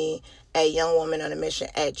email me at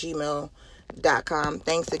youngwomanonamission@gmail.com.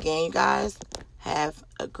 Thanks again, you guys. Have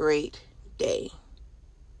a great day.